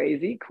 That's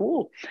crazy.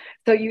 Cool.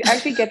 So you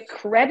actually get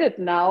credit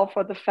now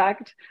for the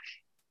fact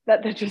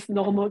that they're just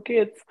normal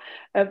kids,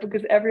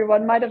 because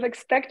everyone might have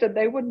expected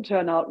they wouldn't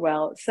turn out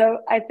well. So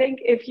I think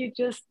if you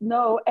just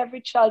know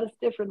every child is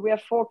different, we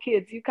have 4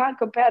 kids, you can't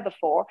compare the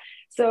 4.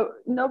 So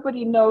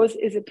nobody knows,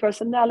 is it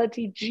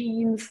personality,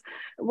 genes?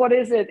 What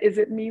is it? Is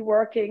it me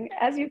working?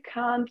 As you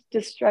can't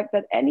distract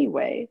that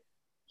anyway,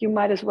 you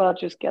might as well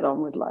just get on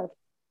with life.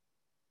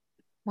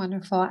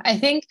 Wonderful. I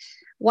think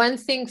one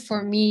thing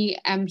for me,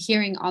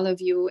 hearing all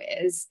of you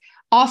is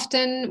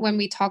often when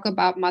we talk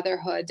about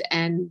motherhood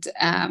and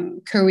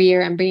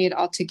career and bringing it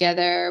all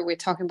together, we're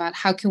talking about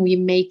how can we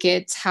make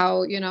it,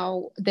 how, you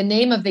know, the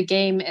name of the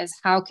game is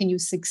how can you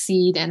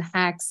succeed, and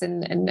hacks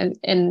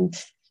and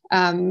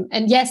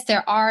yes,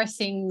 there are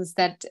things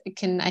that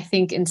can, I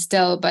think,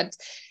 instill, but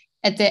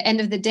at the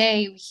end of the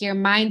day, we hear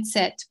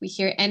mindset, we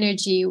hear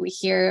energy, we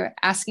hear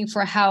asking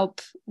for help,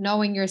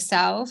 knowing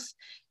yourself,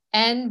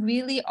 and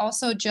really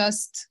also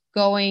just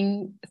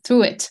going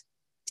through it.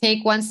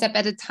 Take one step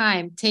at a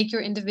time, take your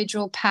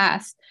individual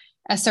path,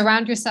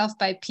 surround yourself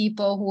by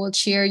people who will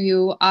cheer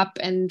you up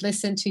and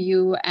listen to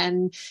you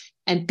and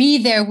be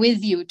there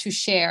with you to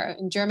share.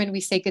 In German,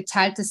 we say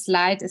geteiltes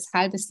Leid ist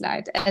halbes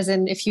Leid, as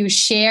in if you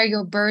share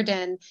your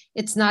burden,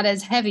 it's not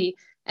as heavy.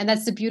 And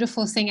that's the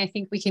beautiful thing I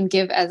think we can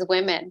give as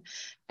women.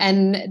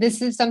 And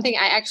this is something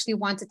I actually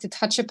wanted to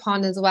touch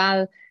upon as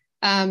well.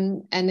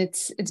 And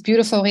it's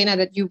beautiful, Rena,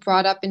 that you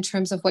brought up in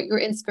terms of what your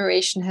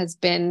inspiration has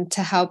been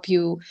to help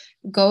you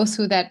go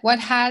through that. What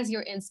has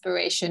your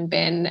inspiration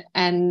been,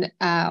 and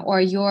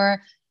or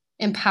your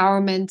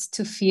empowerment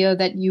to feel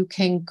that you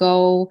can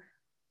go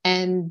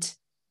and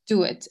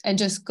do it and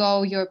just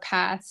go your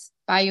path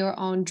by your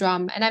own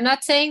drum? And I'm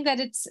not saying that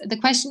the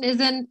question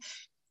isn't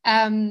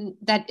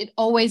that it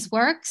always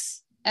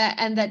works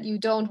and that you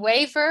don't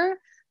waver.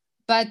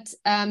 But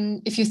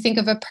if you think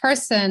of a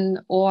person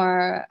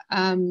or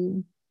a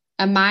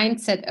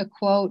mindset, a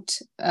quote,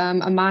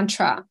 a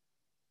mantra,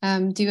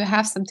 do you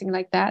have something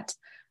like that?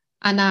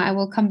 Anna, I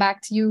will come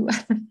back to you.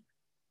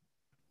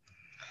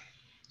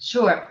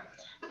 Sure.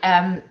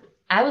 I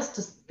was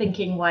just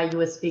thinking while you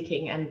were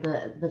speaking, and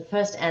the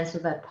first answer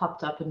that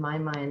popped up in my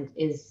mind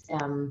is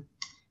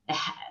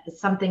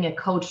something a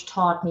coach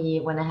taught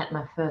me when I had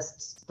my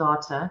first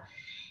daughter,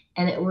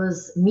 and it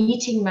was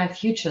meeting my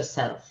future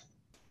self.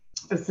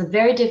 It's a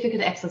very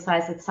difficult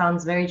exercise. It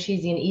sounds very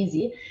cheesy and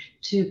easy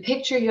to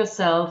picture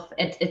yourself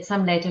at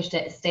some later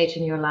stage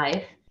in your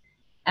life,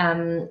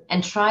 and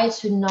try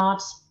to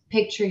not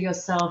picture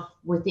yourself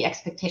with the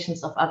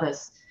expectations of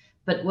others,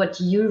 but what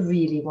you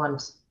really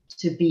want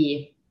to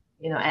be,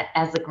 you know,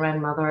 as a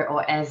grandmother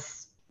or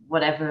as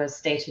whatever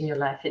stage in your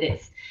life it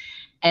is.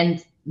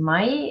 And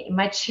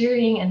my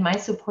cheering and my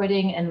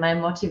supporting and my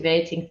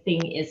motivating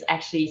thing is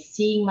actually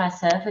seeing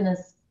myself in a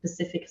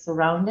specific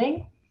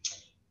surrounding.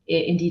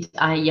 Indeed,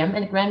 I am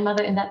a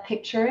grandmother in that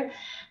picture,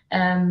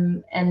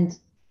 and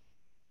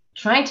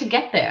trying to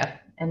get there.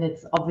 And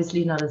it's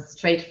obviously not a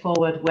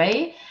straightforward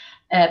way,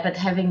 but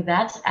having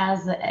that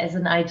as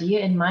an idea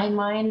in my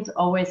mind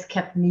always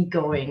kept me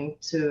going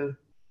to,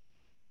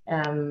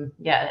 and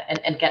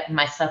get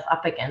myself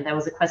up again. There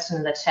was a question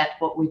in the chat,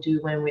 what we do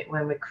when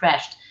we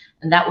crashed.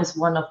 And that was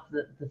one of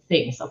the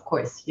things, of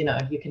course, you know,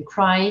 you can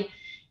cry.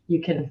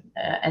 You can,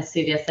 as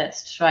Celia said,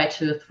 try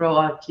to throw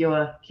out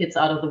your kids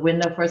out of the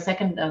window for a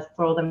second,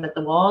 throw them at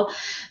the wall.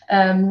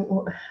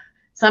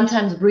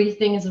 Sometimes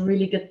breathing is a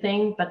really good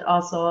thing, but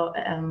also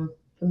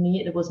for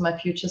me, it was my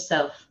future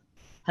self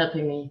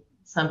helping me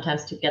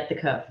sometimes to get the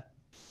curve.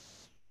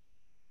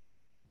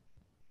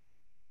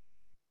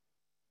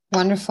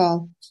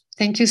 Wonderful.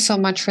 Thank you so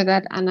much for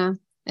that, Anna.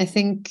 I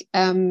think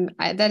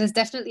that is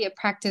definitely a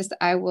practice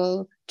I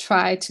will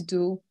try to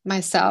do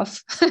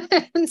myself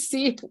and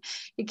see if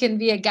it can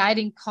be a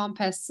guiding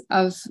compass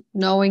of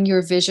knowing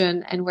your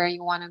vision and where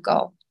you want to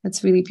go.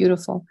 That's really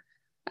beautiful.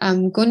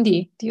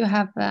 Gundi, do you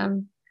have...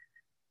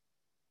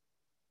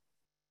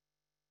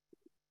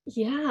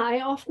 Yeah,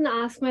 I often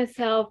ask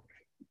myself,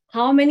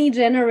 how many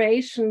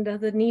generations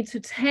does it need to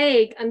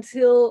take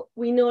until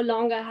we no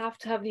longer have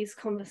to have these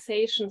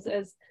conversations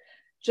as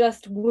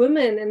just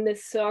women in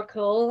this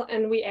circle,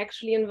 and we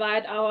actually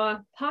invite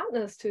our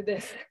partners to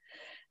this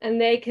and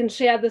they can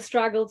share the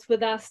struggles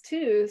with us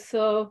too.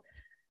 So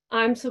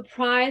I'm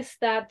surprised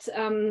that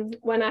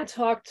when I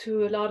talk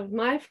to a lot of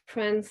my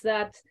friends,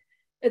 that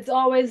it's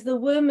always the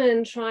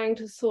women trying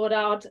to sort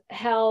out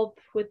help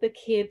with the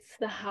kids,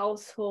 the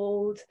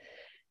household.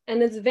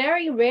 And it's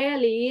very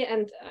rarely,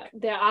 and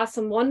there are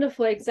some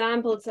wonderful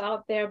examples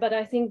out there, but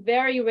I think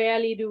very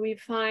rarely do we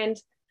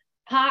find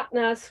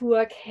partners who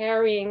are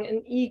carrying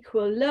an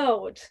equal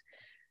load.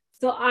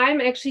 So I'm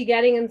actually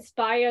getting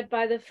inspired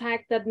by the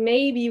fact that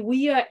maybe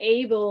we are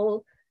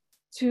able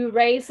to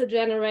raise a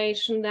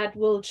generation that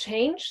will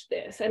change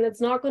this. And it's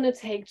not going to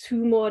take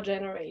 2 more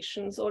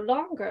generations or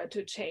longer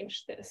to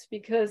change this,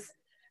 because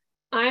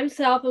I'm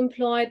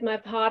self-employed, my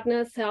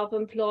partner is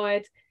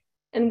self-employed,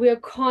 And we're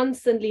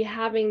constantly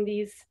having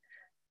these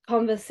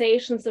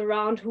conversations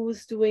around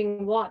who's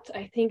doing what.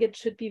 I think it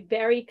should be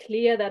very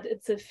clear that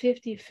it's a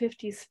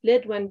 50-50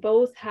 split when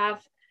both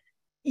have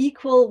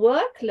equal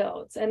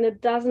workloads, and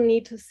it doesn't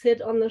need to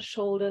sit on the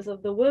shoulders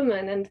of the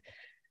women. And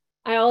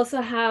I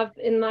also have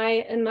in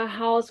my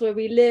house where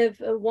we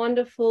live a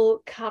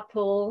wonderful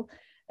couple,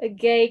 a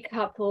gay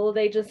couple.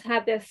 They just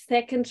had their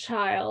second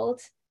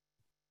child.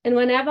 And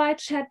whenever I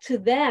chat to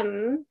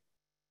them,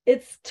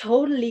 it's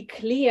totally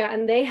clear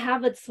and they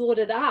have it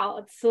sorted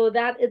out, so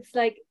that it's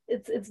like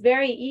it's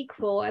very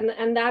equal,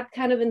 and that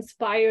kind of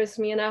inspires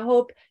me. And I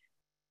hope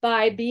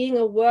by being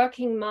a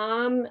working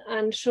mom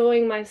and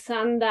showing my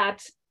son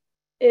that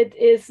it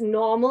is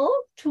normal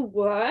to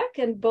work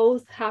and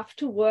both have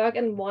to work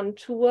and want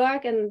to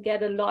work and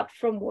get a lot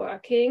from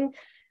working,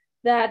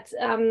 that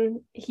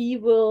he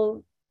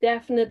will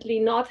definitely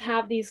not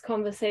have these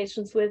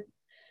conversations with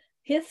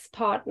his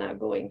partner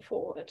going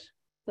forward.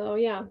 So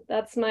yeah,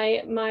 that's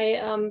my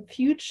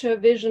future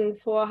vision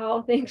for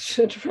how things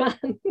should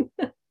run.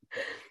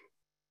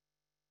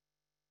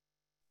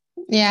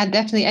 Yeah,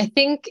 definitely. I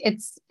think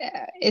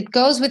it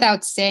goes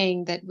without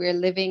saying that we're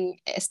living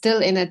still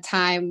in a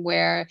time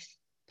where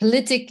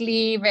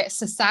politically,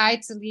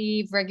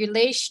 societally,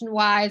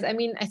 regulation-wise, I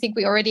mean, I think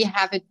we already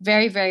have it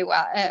very, very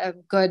well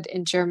good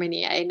in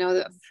Germany. I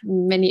know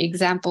many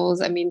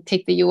examples. I mean,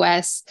 take the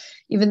US,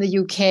 even the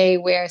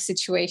UK, where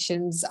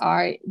situations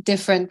are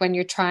different when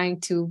you're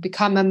trying to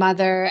become a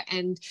mother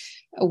and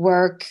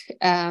work,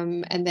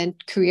 and then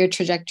career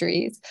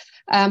trajectories.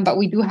 But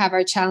we do have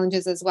our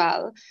challenges as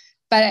well.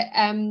 But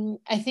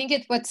I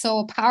think what's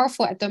so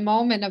powerful at the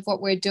moment of what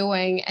we're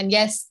doing, and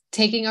yes,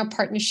 taking our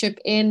partnership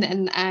in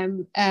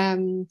and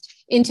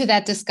into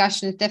that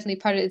discussion is definitely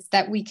part of it, is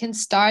that we can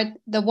start.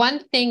 The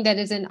one thing that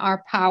is in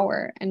our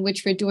power and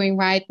which we're doing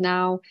right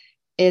now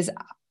is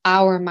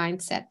our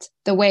mindset,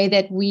 the way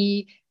that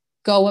we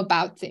go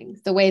about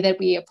things, the way that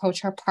we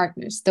approach our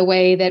partners, the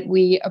way that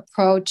we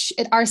approach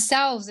it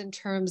ourselves in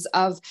terms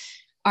of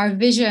our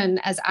vision,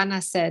 as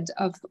Anna said,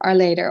 of our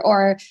later,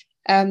 or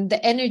the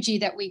energy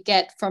that we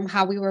get from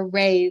how we were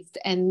raised,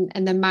 and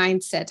the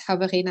mindset, how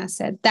Verena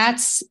said.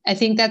 I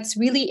think that's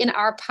really in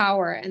our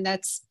power, and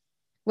that's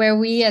where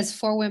we as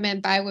For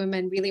Women by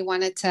Women really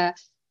wanted to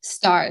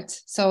start.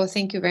 So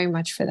thank you very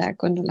much for that,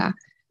 Gundula.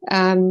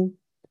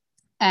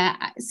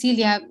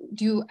 Celia,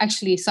 do you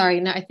actually, sorry,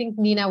 no, I think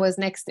Nina was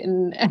next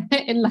in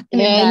line.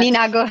 Yeah,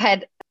 Nina, go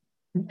ahead.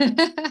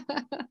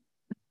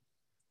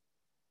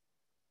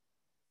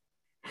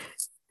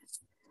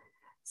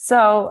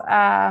 So,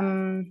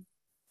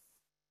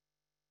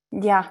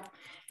 yeah,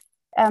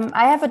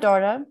 I have a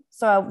daughter,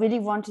 so I really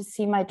want to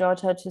see my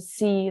daughter, to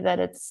see that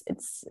it's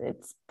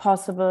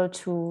possible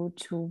to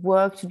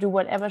work, to do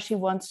whatever she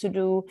wants to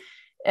do.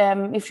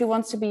 If she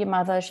wants to be a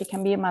mother, she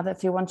can be a mother.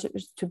 If you want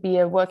to be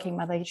a working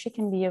mother, she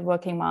can be a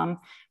working mom.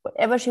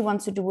 Whatever she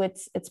wants to do,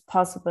 it's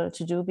possible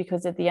to do,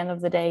 because at the end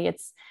of the day,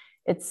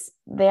 it's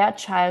their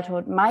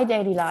childhood. My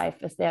daily life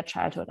is their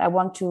childhood. I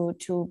want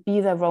to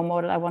be their role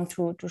model. I want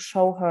to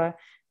show her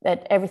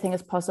that everything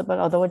is possible,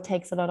 although it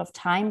takes a lot of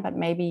time. But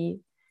maybe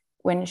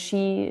when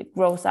she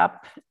grows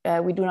up,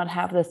 we do not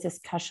have this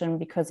discussion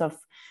because of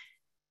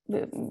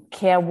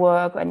care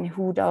work and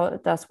who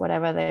does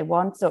whatever they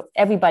want. So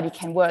everybody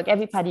can work.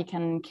 Everybody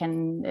can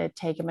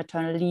take a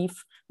maternal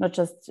leave, not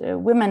just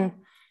women,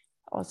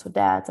 also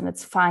dads, and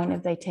it's fine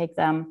if they take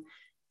them.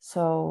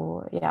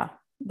 So yeah,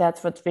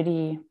 that's what's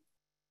really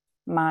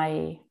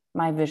my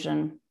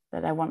vision,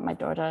 that I want my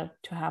daughter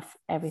to have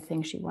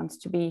everything she wants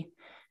to be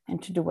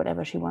and to do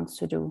whatever she wants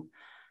to do.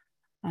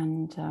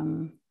 And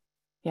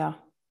yeah,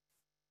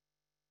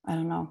 I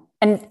don't know.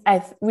 And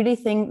I really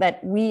think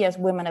that we as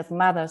women, as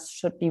mothers,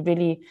 should be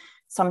really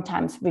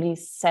sometimes really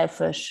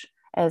selfish,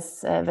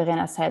 as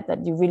Verena said,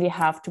 that you really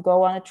have to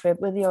go on a trip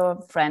with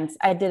your friends.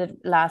 I did it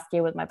last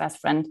year with my best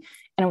friend,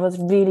 and it was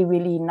really,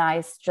 really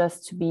nice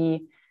just to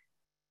be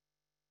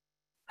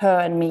her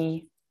and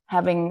me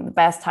having the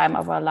best time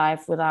of our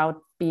life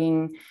without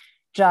being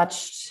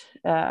judged,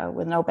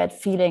 with no bad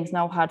feelings,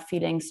 no hard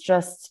feelings,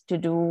 just to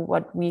do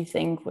what we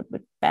think would be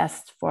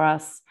best for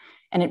us.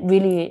 And it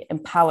really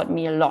empowered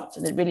me a lot,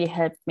 and it really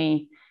helped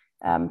me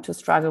to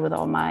struggle with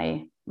all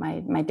my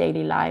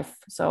daily life.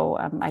 So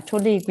I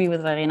totally agree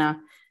with Verena.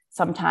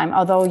 Sometime,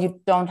 although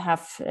you can't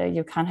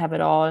have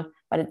it all,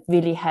 but it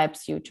really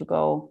helps you to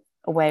go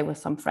away with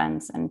some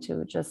friends and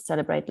to just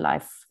celebrate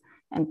life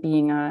and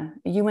being a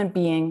human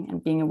being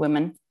and being a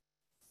woman.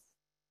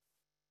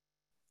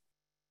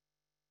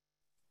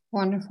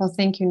 Wonderful.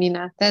 Thank you,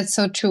 Nina. That's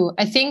so true.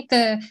 I think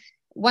the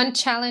one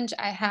challenge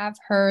I have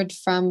heard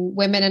from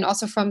women, and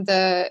also from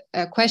the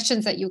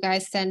questions that you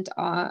guys sent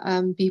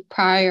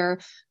prior,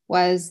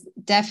 was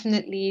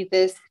definitely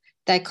this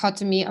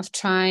dichotomy of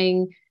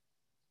trying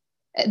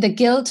the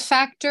guilt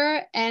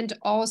factor and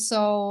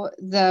also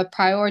the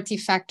priority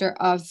factor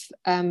of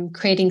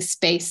creating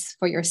space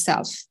for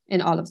yourself in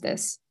all of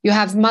this. You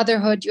have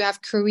motherhood, you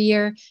have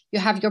career, you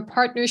have your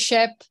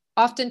partnership.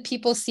 Often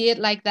people see it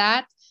like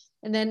that.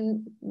 And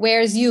then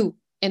where's you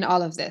in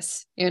all of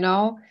this, you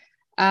know?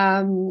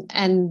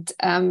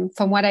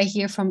 From what I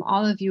hear from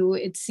all of you,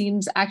 it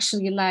seems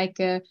actually like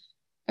a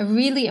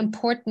really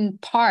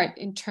important part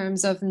in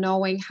terms of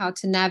knowing how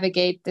to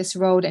navigate this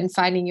road and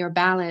finding your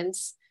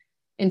balance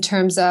in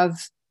terms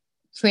of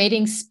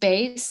creating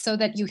space so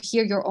that you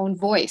hear your own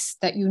voice,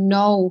 that you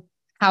know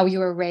how you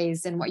were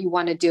raised and what you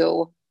want to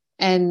do.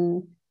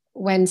 And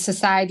when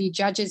society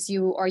judges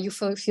you or you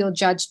feel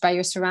judged by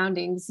your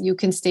surroundings, you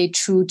can stay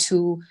true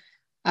to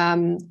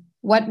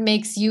what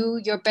makes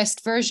you your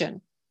best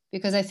version.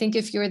 Because I think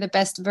if you're the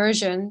best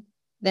version,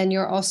 then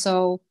you're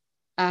also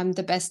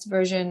the best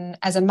version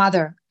as a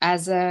mother,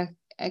 as a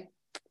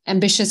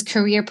ambitious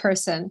career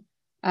person,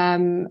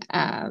 and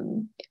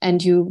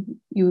you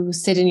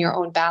sit in your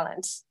own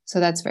balance. So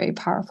that's very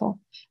powerful.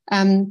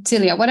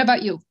 Celia, what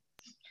about you?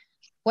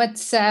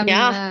 What's who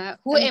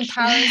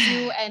empowers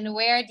you, and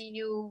where do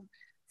you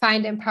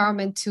find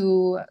empowerment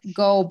to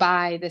go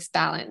by this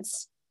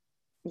balance?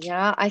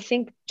 Yeah, I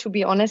think, to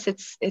be honest,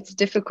 it's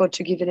difficult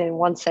to give it in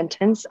one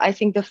sentence. I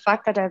think the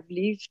fact that I've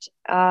lived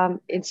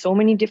in so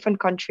many different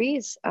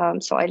countries.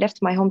 So I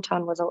left my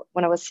hometown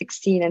when I was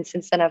 16, and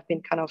since then I've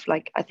been kind of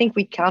like, I think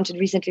we counted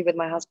recently with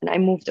my husband, I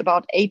moved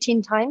about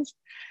 18 times.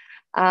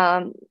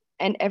 And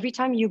every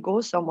time you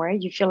go somewhere,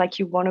 you feel like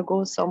you want to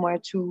go somewhere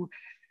to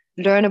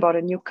learn about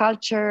a new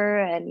culture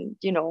and,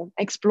 you know,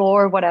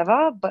 explore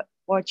whatever. But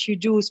what you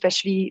do,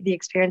 especially the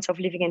experience of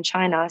living in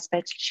China,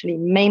 especially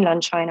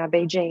mainland China,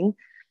 Beijing,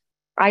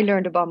 I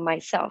learned about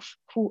myself,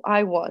 who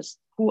I was,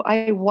 who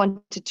I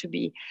wanted to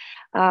be.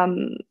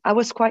 I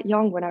was quite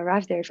young when I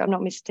arrived there. If I'm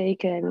not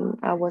mistaken,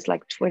 I was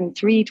like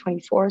 23,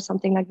 24,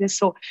 something like this.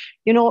 So,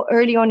 you know,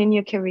 early on in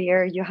your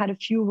career, you had a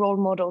few role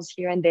models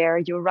here and there.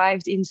 You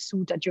arrived in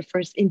suit at your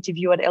first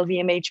interview at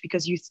LVMH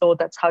because you thought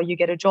that's how you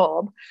get a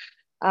job.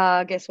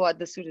 Guess what?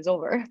 The suit is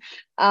over.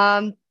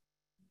 But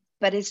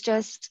it's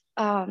just,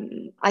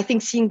 I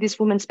think seeing this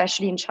woman,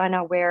 especially in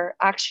China, where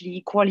actually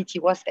equality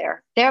was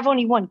there. They have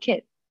only one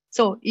kid.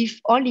 So if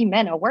only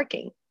men are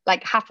working,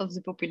 like half of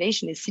the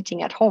population is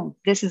sitting at home.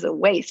 This is a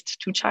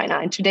waste to China.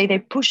 And today they're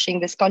pushing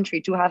this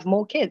country to have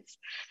more kids.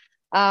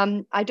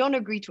 I don't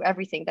agree to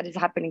everything that is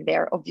happening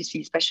there,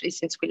 obviously, especially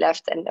since we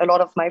left. And a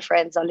lot of my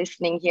friends are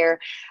listening here.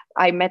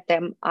 I met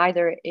them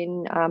either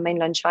in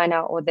mainland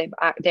China or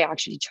they're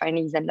actually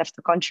Chinese and left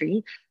the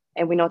country.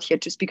 And we're not here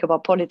to speak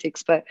about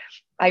politics, but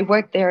I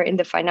worked there in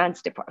the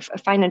finance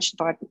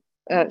department,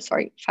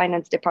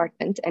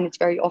 and it's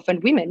very often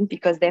women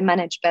because they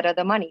manage better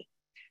the money.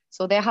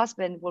 So their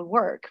husband will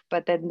work,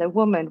 but then the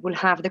woman will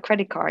have the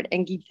credit card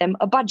and give them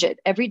a budget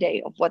every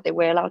day of what they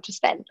were allowed to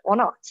spend or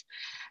not.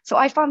 So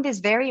I found this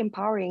very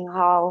empowering,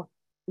 how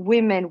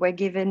women were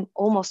given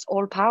almost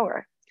all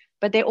power,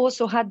 but they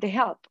also had the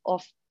help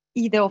of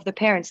either of the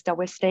parents that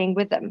were staying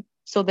with them.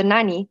 So the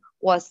nanny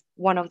was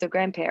one of the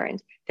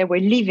grandparents that were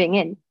living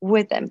in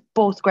with them,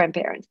 both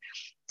grandparents.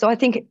 So I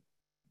think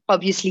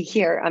obviously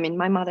here, I mean,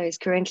 my mother is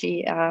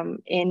currently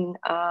in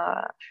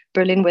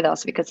Berlin with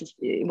us because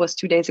it was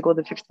 2 days ago,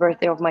 the 5th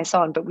birthday of my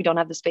son, but we don't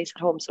have the space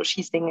at home. So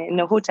she's staying in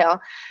a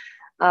hotel.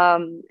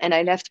 And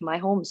I left my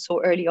home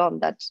so early on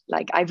that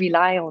like I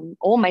rely on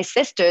all my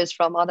sisters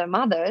from other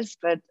mothers,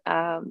 but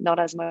not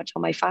as much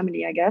on my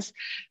family, I guess.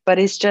 But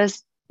it's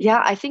just,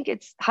 yeah, I think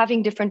it's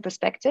having different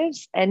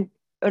perspectives, and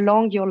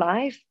along your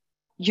life,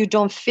 you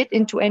don't fit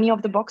into any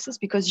of the boxes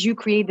because you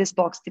create this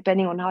box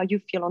depending on how you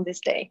feel on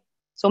this day.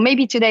 So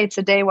maybe today it's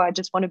a day where I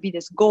just want to be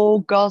this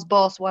girl's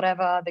boss,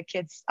 whatever, the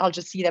kids, I'll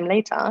just see them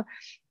later.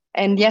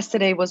 And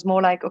yesterday was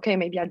more like, okay,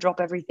 maybe I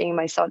drop everything.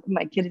 My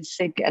kid is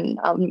sick and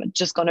I'm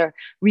just going to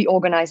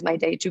reorganize my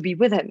day to be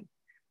with him.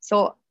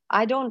 So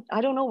I don't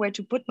know where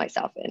to put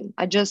myself in.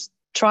 I just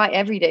try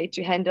every day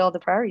to handle the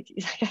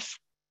priorities, I guess.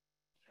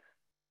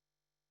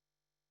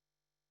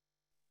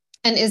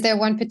 And is there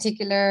one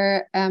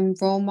particular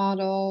role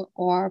model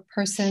or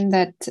person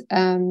that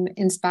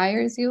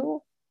inspires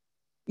you?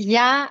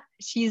 Yeah,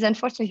 she's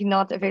unfortunately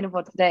not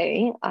available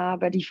today.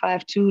 But if I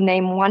have to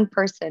name one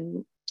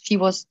person, she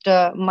was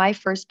my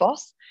first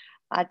boss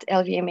at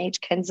LVMH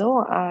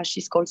Kenzo.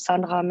 She's called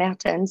Sandra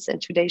Mertens,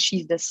 and today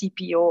she's the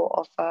CPO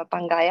of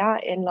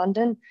Pangaea in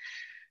London.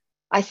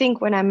 I think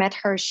when I met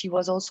her, she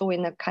was also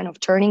in a kind of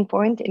turning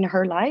point in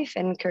her life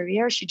and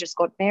career. She just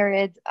got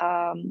married,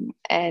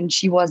 and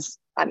she was,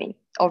 I mean,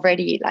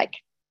 already like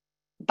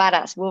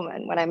badass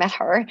woman when I met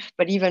her,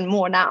 but even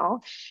more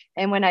now.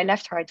 And when I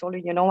left her, I told her,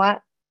 you know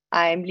what?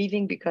 I'm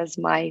leaving because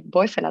my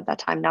boyfriend at that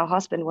time, now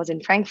husband, was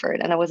in Frankfurt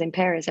and I was in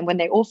Paris. And when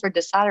they offered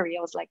the salary,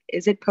 I was like,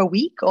 is it per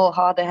week or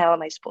how the hell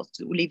am I supposed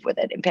to live with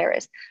it in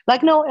Paris?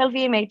 Like, no,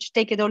 LVMH,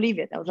 take it or leave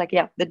it. I was like,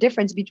 yeah, the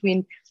difference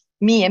between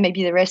me and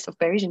maybe the rest of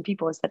Parisian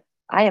people is that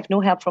I have no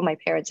help from my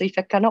parents. So if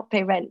I cannot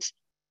pay rent,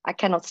 I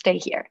cannot stay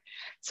here.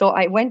 So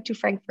I went to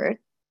Frankfurt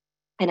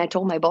and I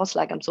told my boss,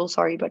 like, I'm so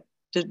sorry, but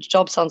the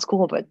job sounds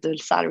cool, but the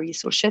salary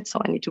is so shit.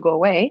 So I need to go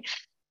away.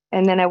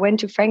 And then I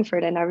went to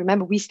Frankfurt and I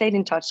remember we stayed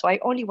in touch. So I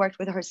only worked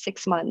with her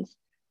 6 months,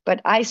 but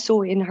I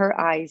saw in her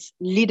eyes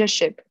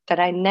leadership that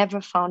I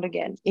never found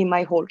again in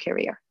my whole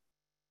career.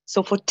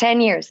 So for 10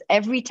 years,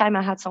 every time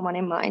I had someone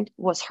in mind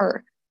was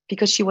her,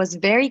 because she was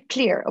very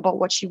clear about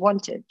what she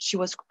wanted. She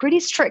was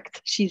pretty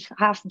strict. She's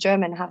half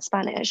German, half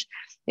Spanish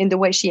in the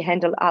way she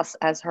handled us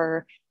as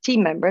her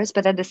team members.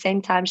 But at the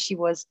same time, she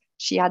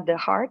had the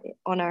heart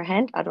on her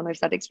hand. I don't know if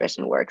that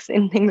expression works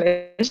in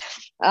English,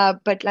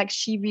 but like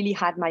she really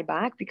had my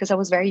back because I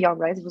was very young,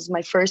 right? It was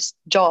my first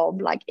job,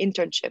 like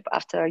internship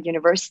after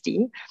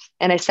university.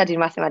 And I studied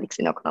mathematics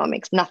and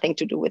economics, nothing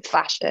to do with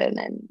fashion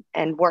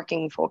and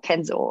working for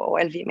Kenzo or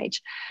LVMH.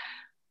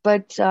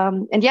 But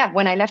and yeah,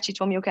 when I left, she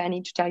told me, okay, I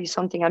need to tell you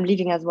something. I'm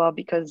leaving as well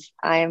because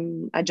I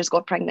just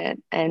got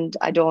pregnant and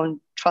I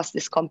don't trust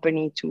this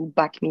company to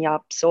back me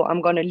up. So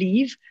I'm going to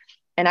leave.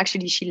 And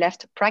actually, she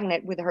left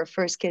pregnant with her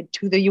first kid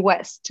to the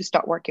US to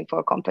start working for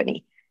a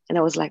company. And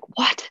I was like,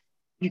 what?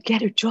 You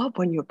get a job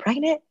when you're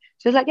pregnant?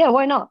 She was like, yeah,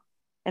 why not?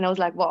 And I was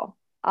like, well,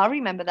 I'll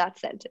remember that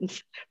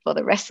sentence for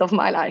the rest of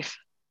my life.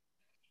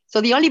 So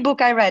the only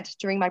book I read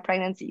during my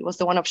pregnancy was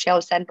the one of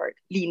Sheryl Sandberg,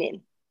 Lean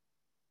In.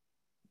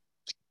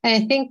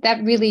 And I think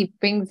that really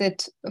brings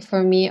it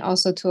for me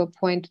also to a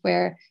point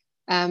where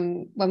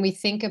when we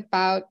think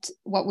about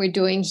what we're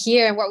doing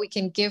here and what we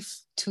can give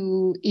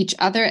to each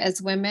other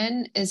as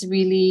women is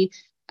really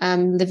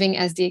living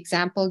as the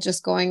example,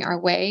 just going our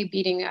way,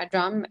 beating our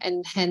drum,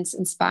 and hence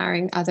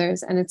inspiring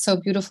others. And it's so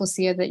beautiful,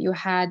 Sia, that you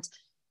had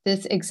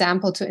this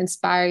example to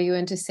inspire you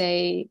and to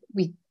say,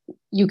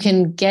 you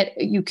can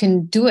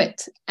do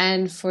it.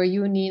 And for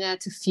you, Nina,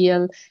 to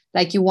feel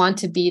like you want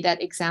to be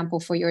that example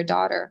for your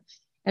daughter.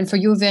 And for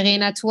you,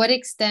 Verena, to what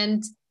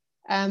extent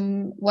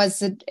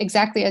was it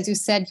exactly as you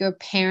said, your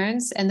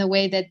parents and the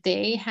way that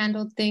they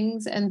handled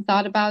things and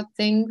thought about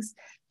things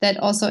that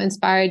also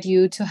inspired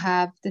you to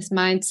have this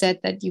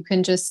mindset that you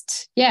can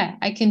just, yeah,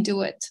 I can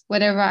do it,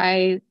 whatever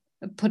I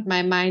put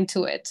my mind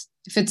to it.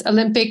 If it's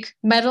Olympic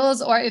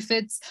medals or if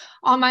it's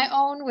on my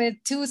own with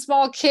 2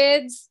 small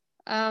kids.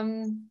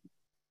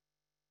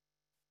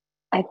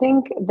 I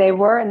think they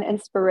were an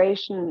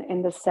inspiration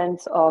in the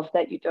sense of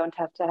that you don't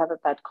have to have a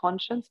bad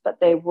conscience, but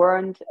they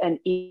weren't an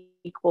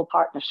equal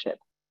partnership.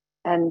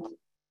 And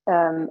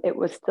it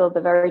was still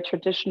the very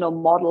traditional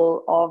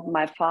model of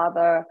my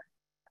father.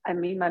 I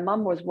mean, my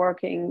mom was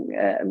working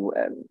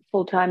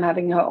full-time,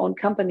 having her own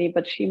company,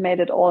 but she made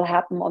it all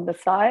happen on the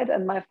side.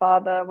 And my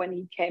father, when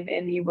he came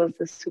in, he was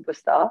a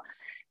superstar.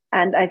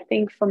 And I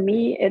think for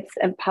me, it's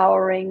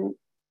empowering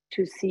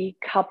to see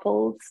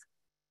couples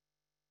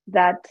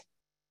that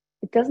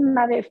it doesn't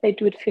matter if they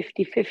do it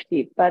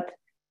 50-50, but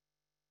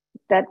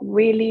that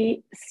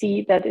really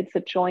see that it's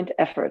a joint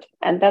effort.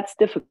 And that's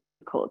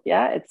difficult.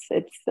 Yeah,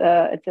 it's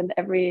an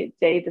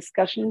everyday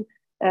discussion.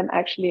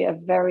 Actually, a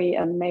very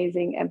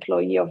amazing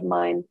employee of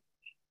mine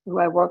who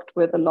I worked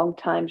with a long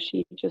time,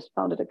 she just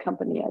founded a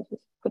company. I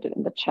just put it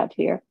in the chat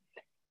here.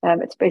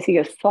 It's basically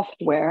a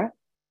software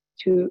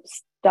to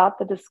start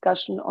the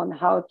discussion on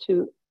how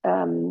to,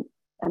 and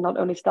not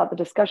only start the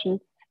discussion,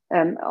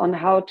 on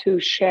how to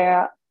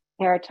share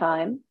care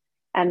time,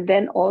 and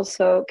then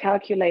also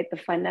calculate the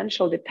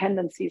financial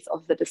dependencies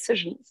of the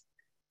decisions.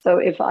 So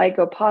if I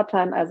go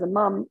part-time as a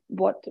mom,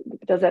 what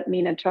does that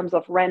mean in terms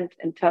of rent,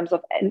 in terms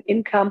of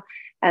income,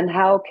 and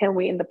how can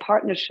we in the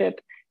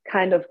partnership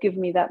kind of give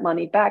me that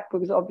money back?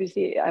 Because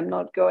obviously I'm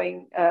not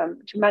going to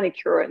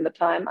manicure in the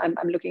time, I'm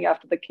looking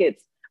after the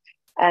kids.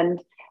 And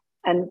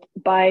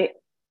by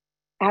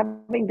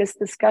having this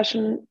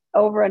discussion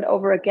over and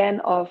over again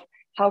of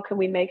how can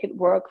we make it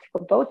work for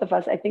both of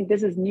us? I think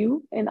this is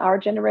new in our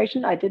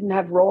generation. I didn't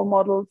have role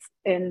models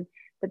in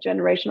the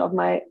generation of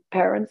my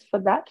parents for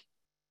that.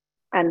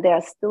 And there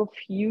are still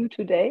few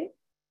today.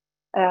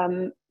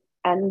 And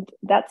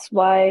that's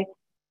why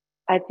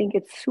I think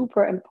it's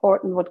super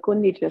important what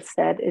Gundi just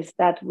said, is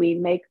that we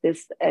make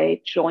this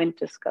a joint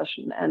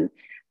discussion. And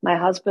my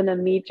husband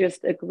and me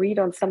just agreed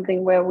on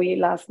something where we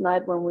last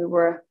night when we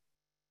were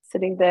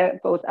sitting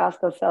there, both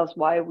asked ourselves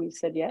why we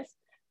said yes.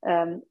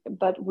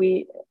 But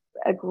we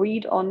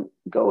agreed on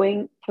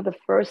going for the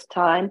first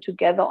time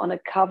together on a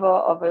cover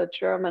of a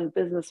German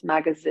business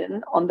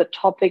magazine on the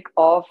topic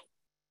of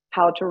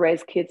how to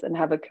raise kids and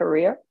have a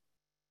career.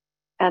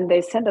 And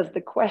they sent us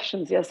the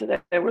questions yesterday.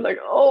 They were like,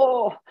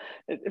 oh,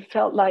 it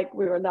felt like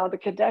we were now the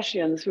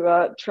Kardashians who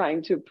are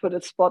trying to put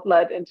a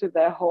spotlight into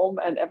their home.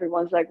 And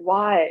everyone's like,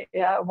 why?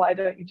 Yeah, why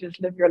don't you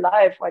just live your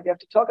life? Why do you have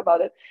to talk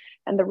about it?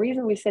 And the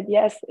reason we said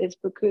yes is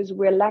because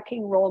we're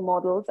lacking role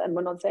models. And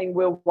we're not saying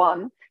we're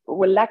one, but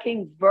we're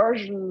lacking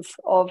versions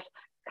of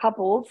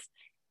couples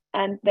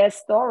and their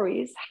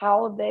stories,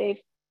 how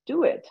they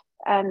do it.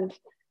 And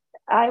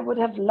I would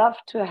have loved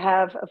to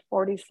have a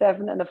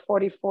 47 and a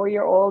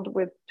 44-year-old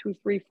with 2,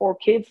 3, 4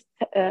 kids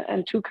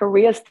and 2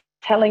 careers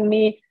telling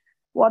me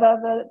what are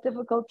the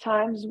difficult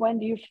times, when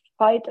do you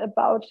fight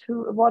about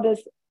what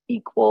is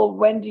equal,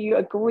 when do you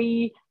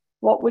agree,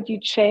 what would you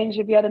change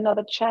if you had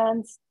another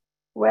chance,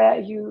 where are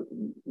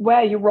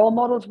you role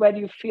models, where do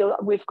you feel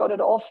we've got it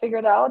all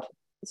figured out.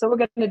 So we're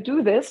going to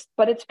do this,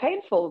 but it's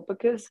painful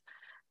because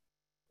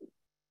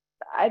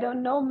I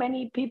don't know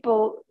many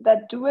people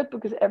that do it,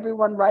 because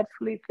everyone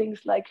rightfully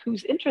thinks like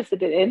who's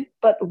interested in it,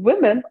 but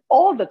women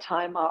all the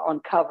time are on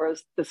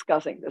covers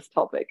discussing this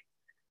topic.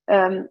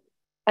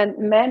 And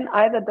men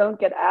either don't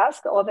get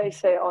asked or they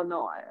say, oh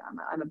no,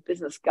 I'm a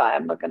business guy.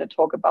 I'm not going to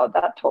talk about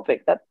that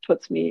topic. That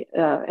puts me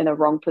in a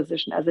wrong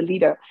position as a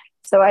leader.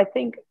 So I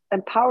think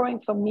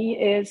empowering for me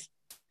is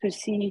to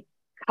see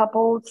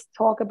couples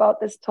talk about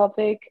this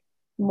topic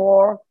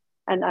more.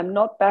 And I'm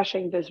not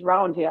bashing this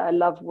round here. I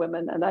love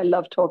women and I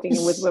love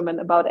talking with women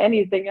about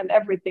anything and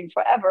everything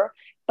forever.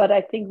 But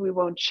I think we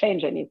won't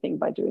change anything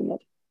by doing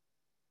it.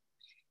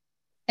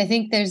 I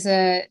think this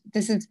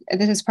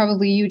is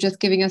probably you just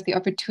giving us the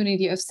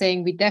opportunity of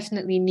saying we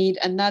definitely need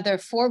another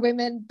For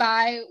Women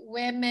by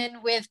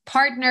Women, with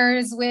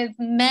partners, with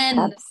men.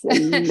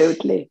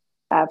 Absolutely.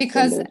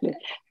 Because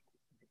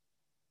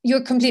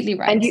you're completely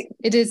right.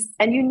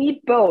 And you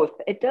need both.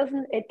 It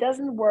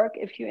doesn't work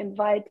if you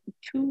invite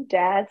two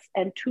dads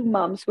and two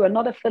moms who are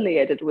not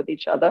affiliated with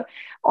each other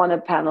on a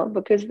panel,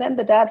 because then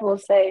the dad will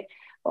say,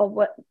 oh,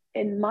 what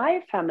in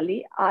my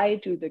family,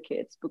 I do the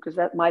kids because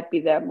that might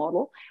be their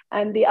model.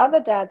 And the other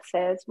dad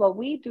says, well,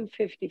 we do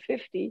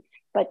 50-50,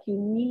 but you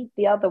need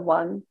the other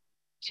one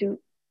to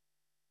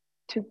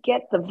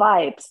get the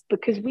vibes,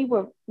 because we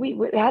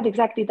had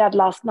exactly that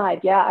last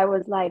night. Yeah, I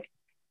was like,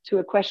 to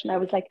a question, I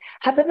was like,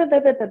 and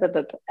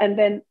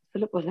then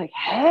Philip was like,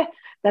 huh?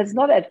 That's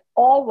not at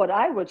all what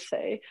I would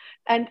say.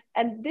 And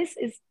this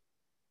is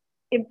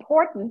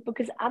important,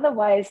 because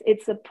otherwise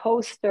it's a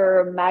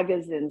poster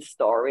magazine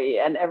story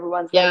and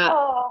everyone's like,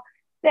 oh,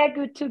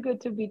 they're too good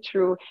to be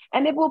true.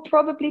 And it will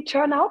probably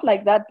turn out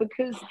like that,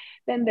 because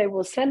then they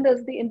will send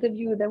us the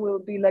interview, then we'll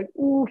be like,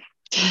 ooh,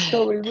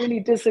 so we really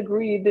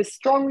disagree this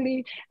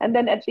strongly. And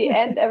then at the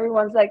end,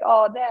 everyone's like,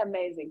 oh, they're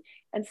amazing.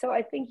 And so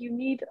I think you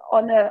need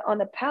on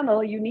a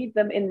panel, you need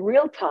them in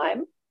real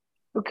time,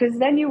 because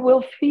then you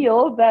will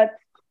feel that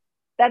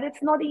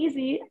it's not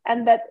easy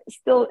and that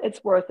still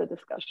it's worth a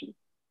discussion.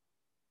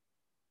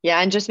 Yeah,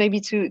 and just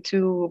maybe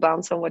to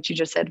bounce on what you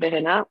just said,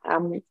 Verena, I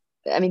mean,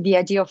 the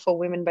idea of For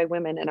Women by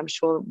Women, and I'm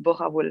sure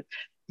Bora will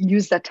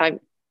use that time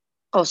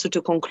also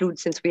to conclude,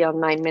 since we are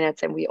 9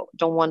 minutes and we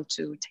don't want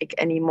to take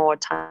any more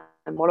time,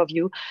 all of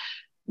you.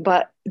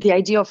 But the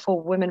idea of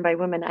For Women by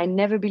Women, I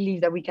never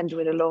believe that we can do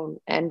it alone.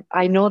 And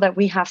I know that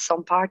we have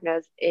some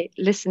partners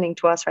listening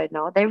to us right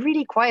now. They're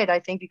really quiet,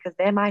 I think, because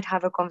they might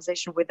have a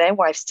conversation with their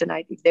wives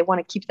tonight if they want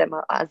to keep them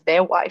as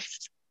their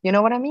wives. You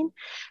know what I mean?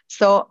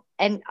 So,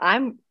 and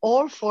I'm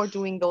all for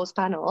doing those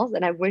panels.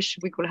 And I wish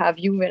we could have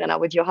you, Verena,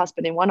 with your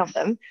husband in one of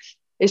them.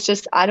 It's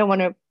just, I don't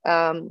want to,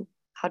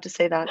 how to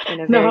say that in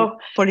a very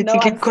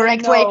politically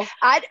correct way.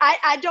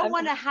 I don't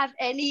want to have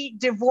any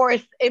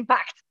divorce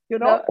impact. You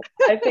know?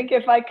 No, I think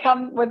if I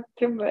come with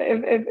Tim,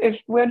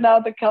 if we're now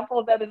the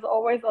couple that is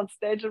always on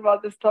stage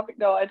about this topic,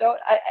 no, I don't.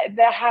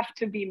 There have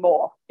to be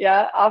more.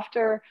 Yeah,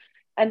 after,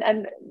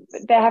 and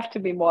there have to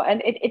be more,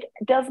 and it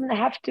doesn't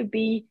have to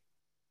be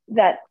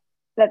that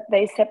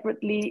they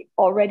separately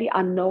already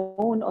are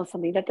known or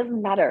something. That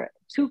doesn't matter.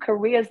 Two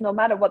careers, no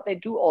matter what they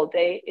do all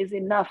day, is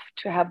enough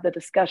to have the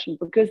discussion,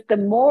 because the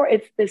more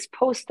it's this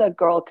poster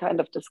girl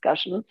kind of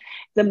discussion,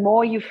 the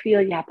more you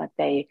feel, yeah, but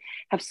they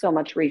have so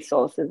much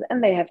resources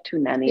and they have two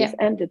nannies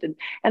and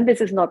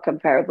this is not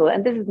comparable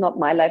and this is not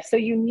my life. So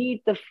you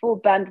need the full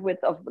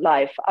bandwidth of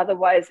life.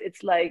 Otherwise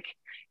it's like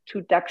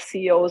two DAX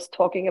CEOs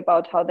talking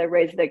about how they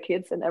raise their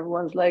kids and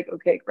everyone's like,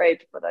 okay,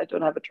 great, but I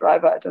don't have a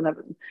driver. I don't have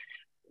a...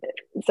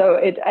 So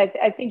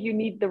I think you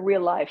need the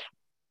real life.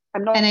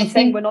 I'm not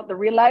saying we're not the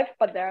real life,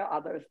 but there are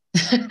others.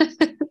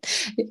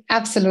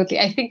 Absolutely.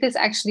 I think this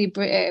actually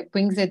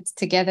brings it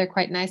together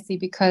quite nicely,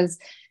 because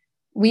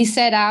we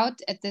set out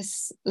at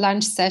this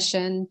lunch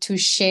session to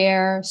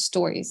share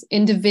stories,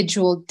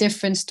 individual,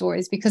 different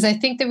stories, because I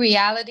think the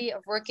reality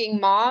of working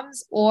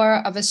moms or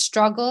of a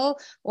struggle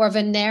or of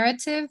a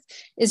narrative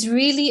is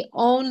really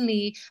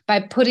only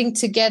by putting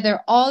together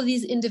all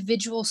these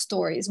individual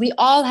stories. We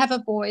all have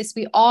a voice.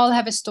 We all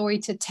have a story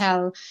to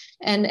tell.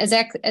 And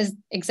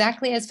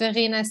exactly as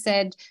Verena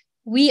said,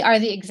 we are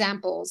the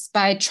examples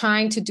by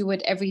trying to do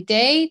it every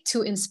day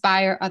to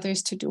inspire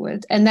others to do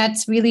it. And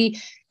that's really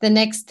the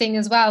next thing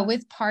as well.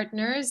 With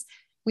partners,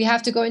 we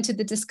have to go into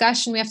the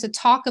discussion. We have to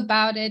talk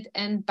about it.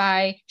 And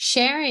by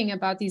sharing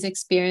about these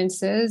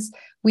experiences,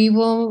 we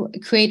will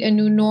create a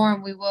new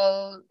norm. We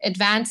will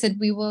advance it.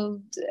 We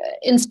will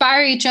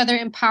inspire each other,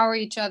 empower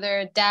each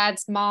other,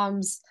 dads,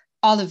 moms,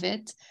 all of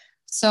it.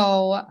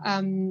 So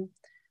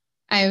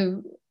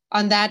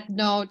on that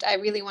note, I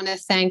really want to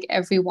thank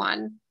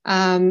everyone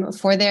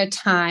for their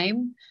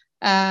time.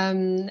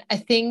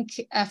 I think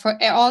for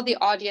all the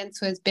audience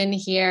who has been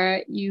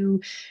here,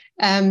 you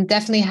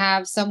definitely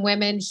have some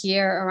women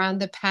here around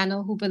the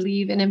panel who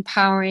believe in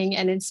empowering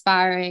and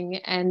inspiring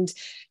and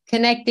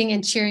connecting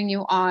and cheering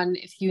you on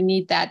if you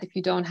need that, if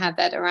you don't have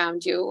that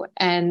around you.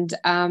 And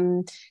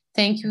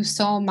thank you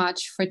so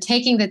much for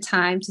taking the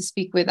time to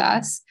speak with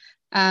us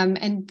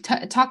and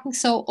talking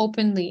so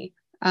openly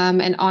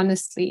and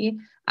honestly.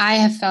 I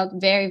have felt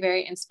very,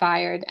 very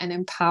inspired and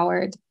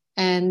empowered.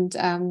 And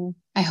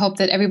I hope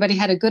that everybody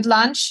had a good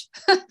lunch.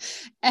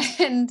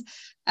 And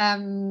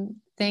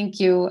thank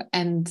you.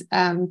 And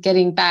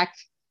getting back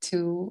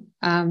to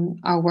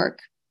our work.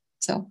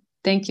 So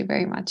thank you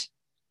very much.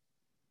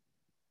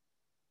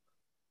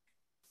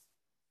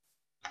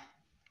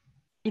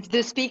 If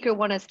the speaker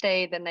want to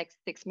stay the next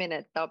 6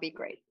 minutes, that'll be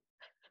great.